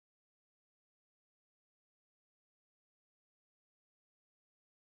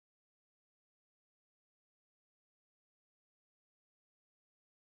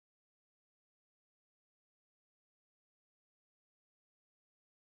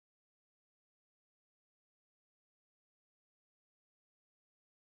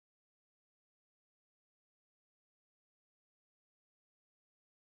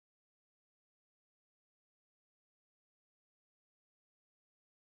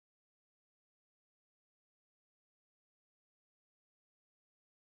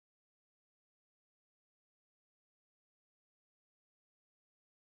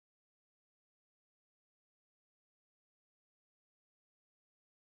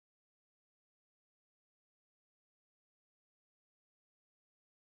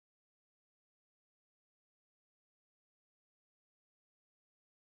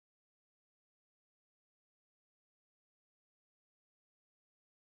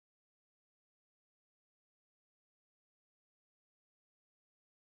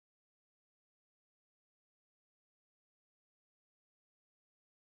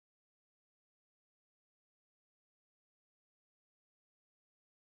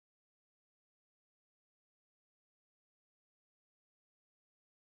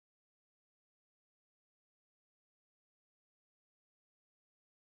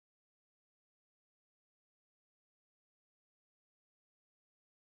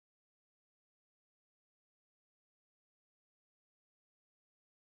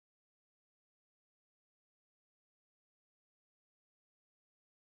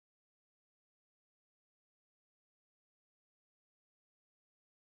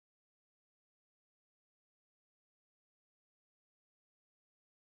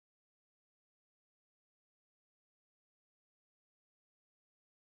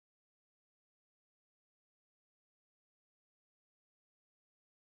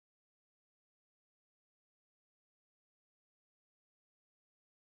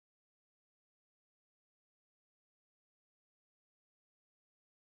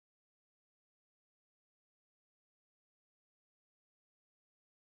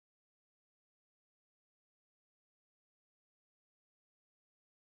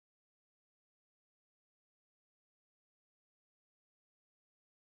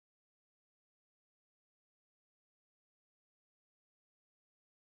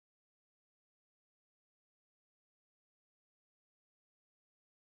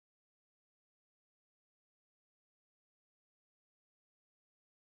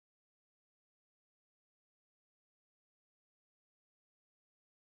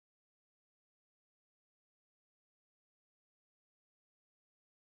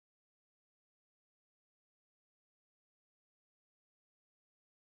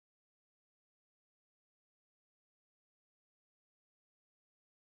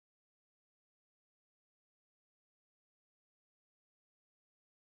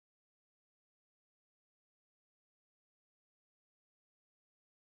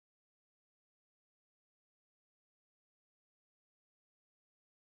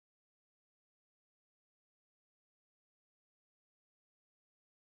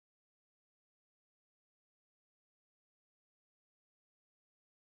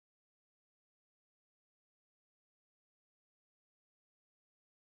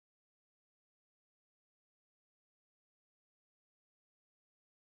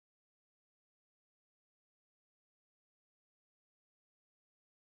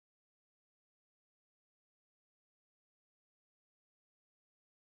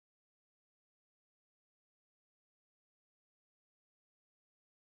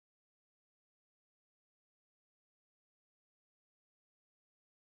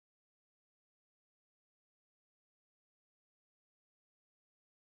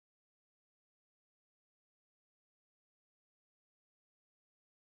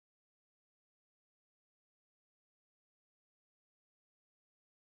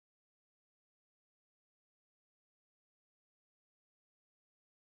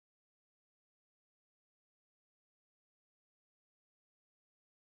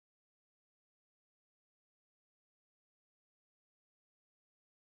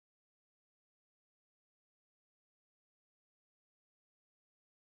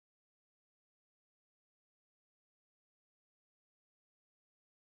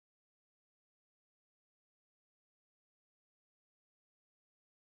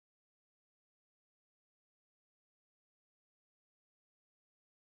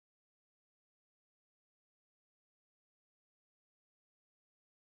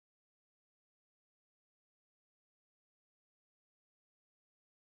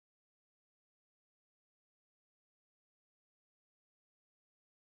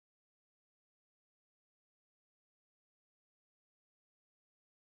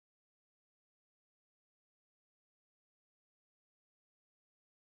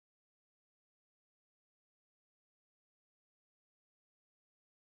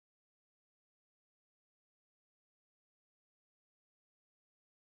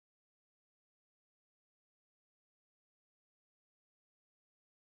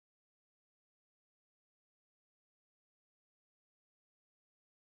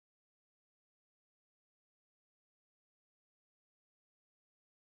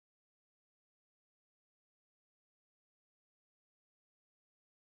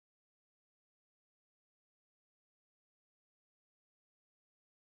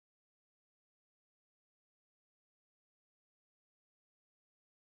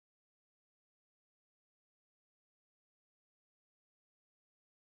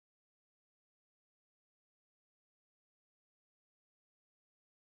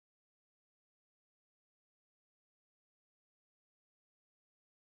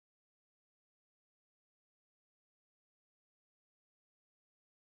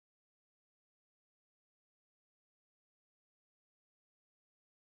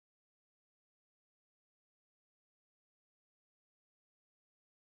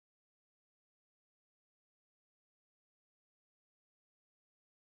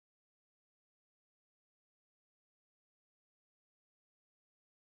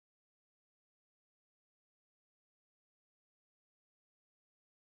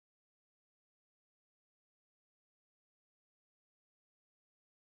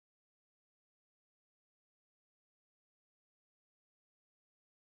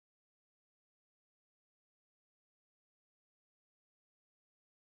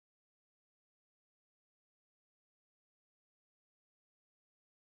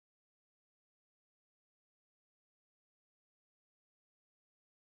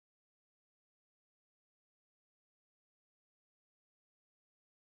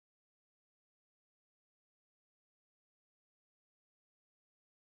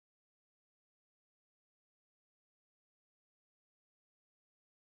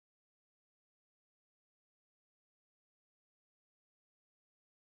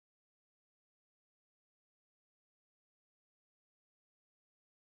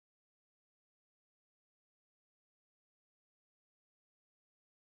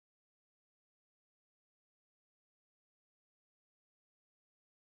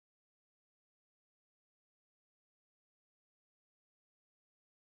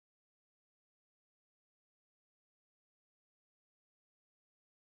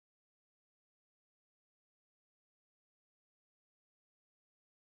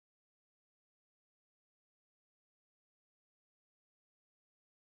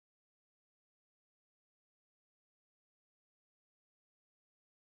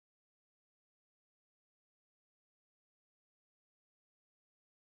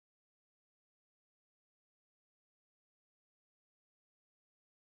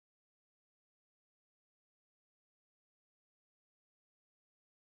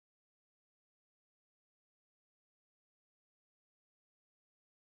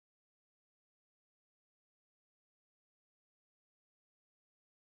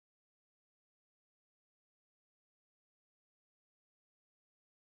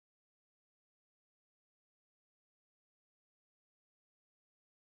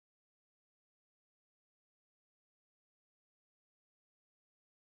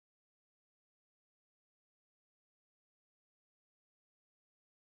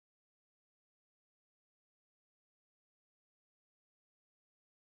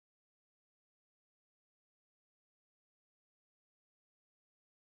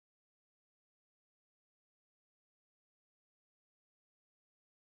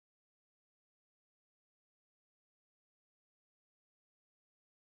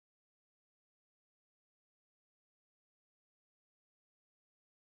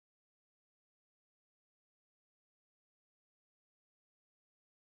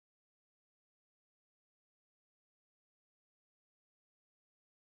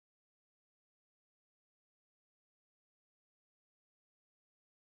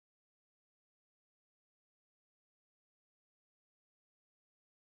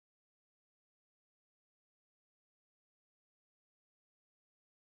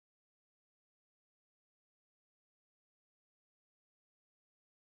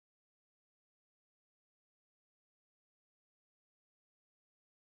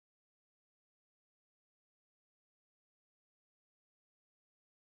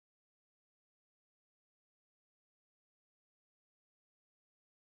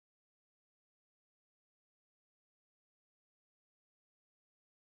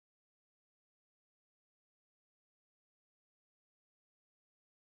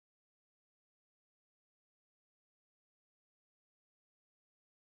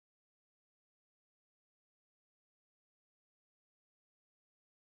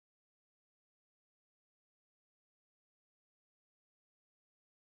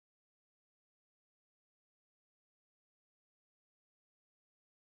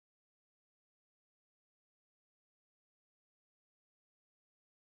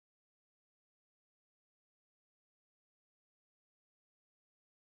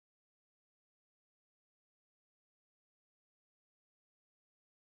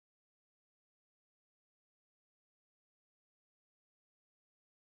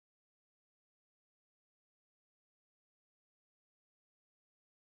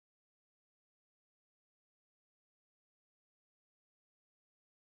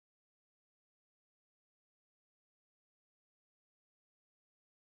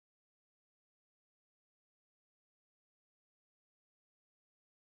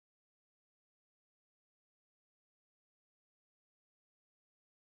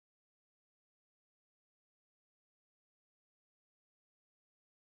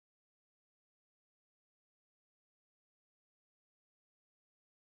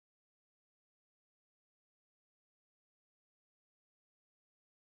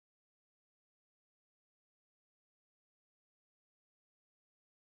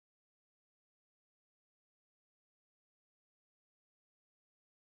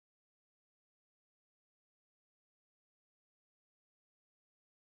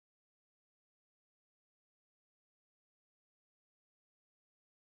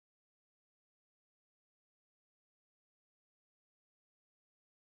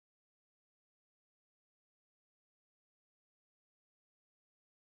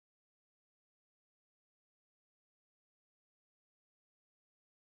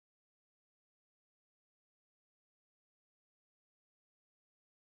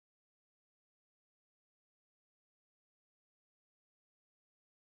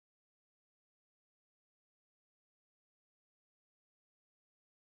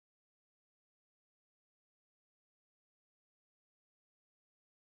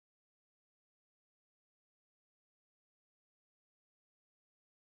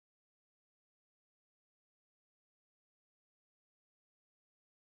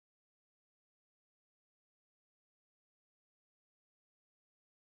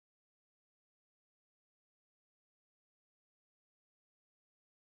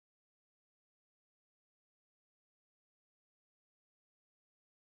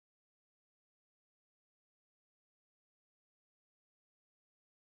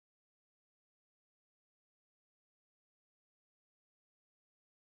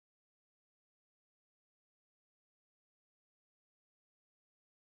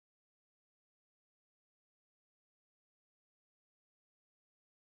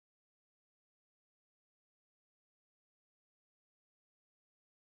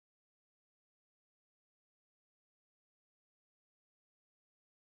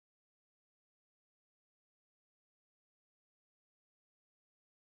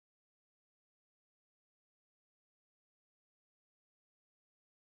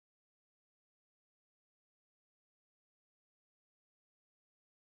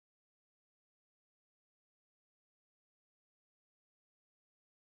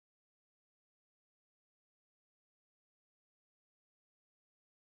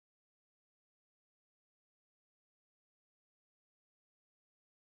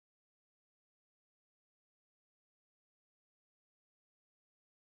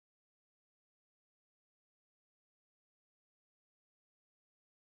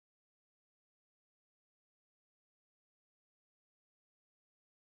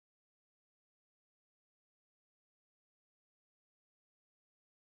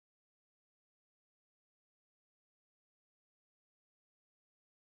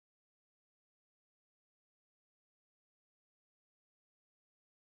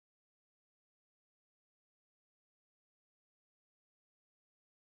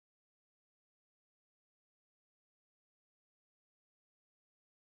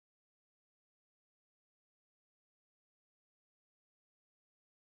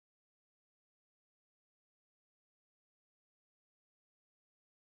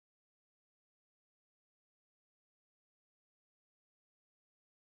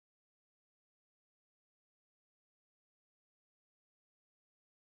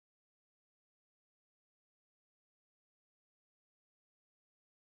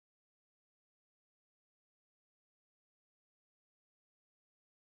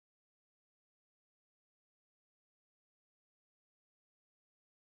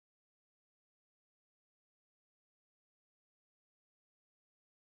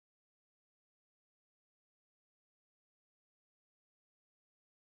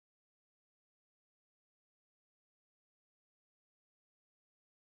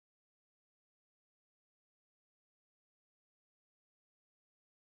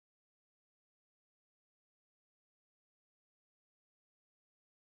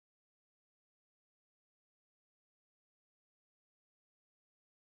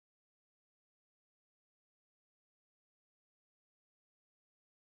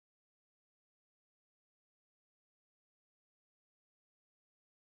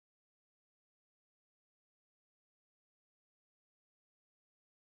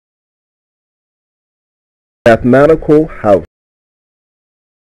 Mathematical house.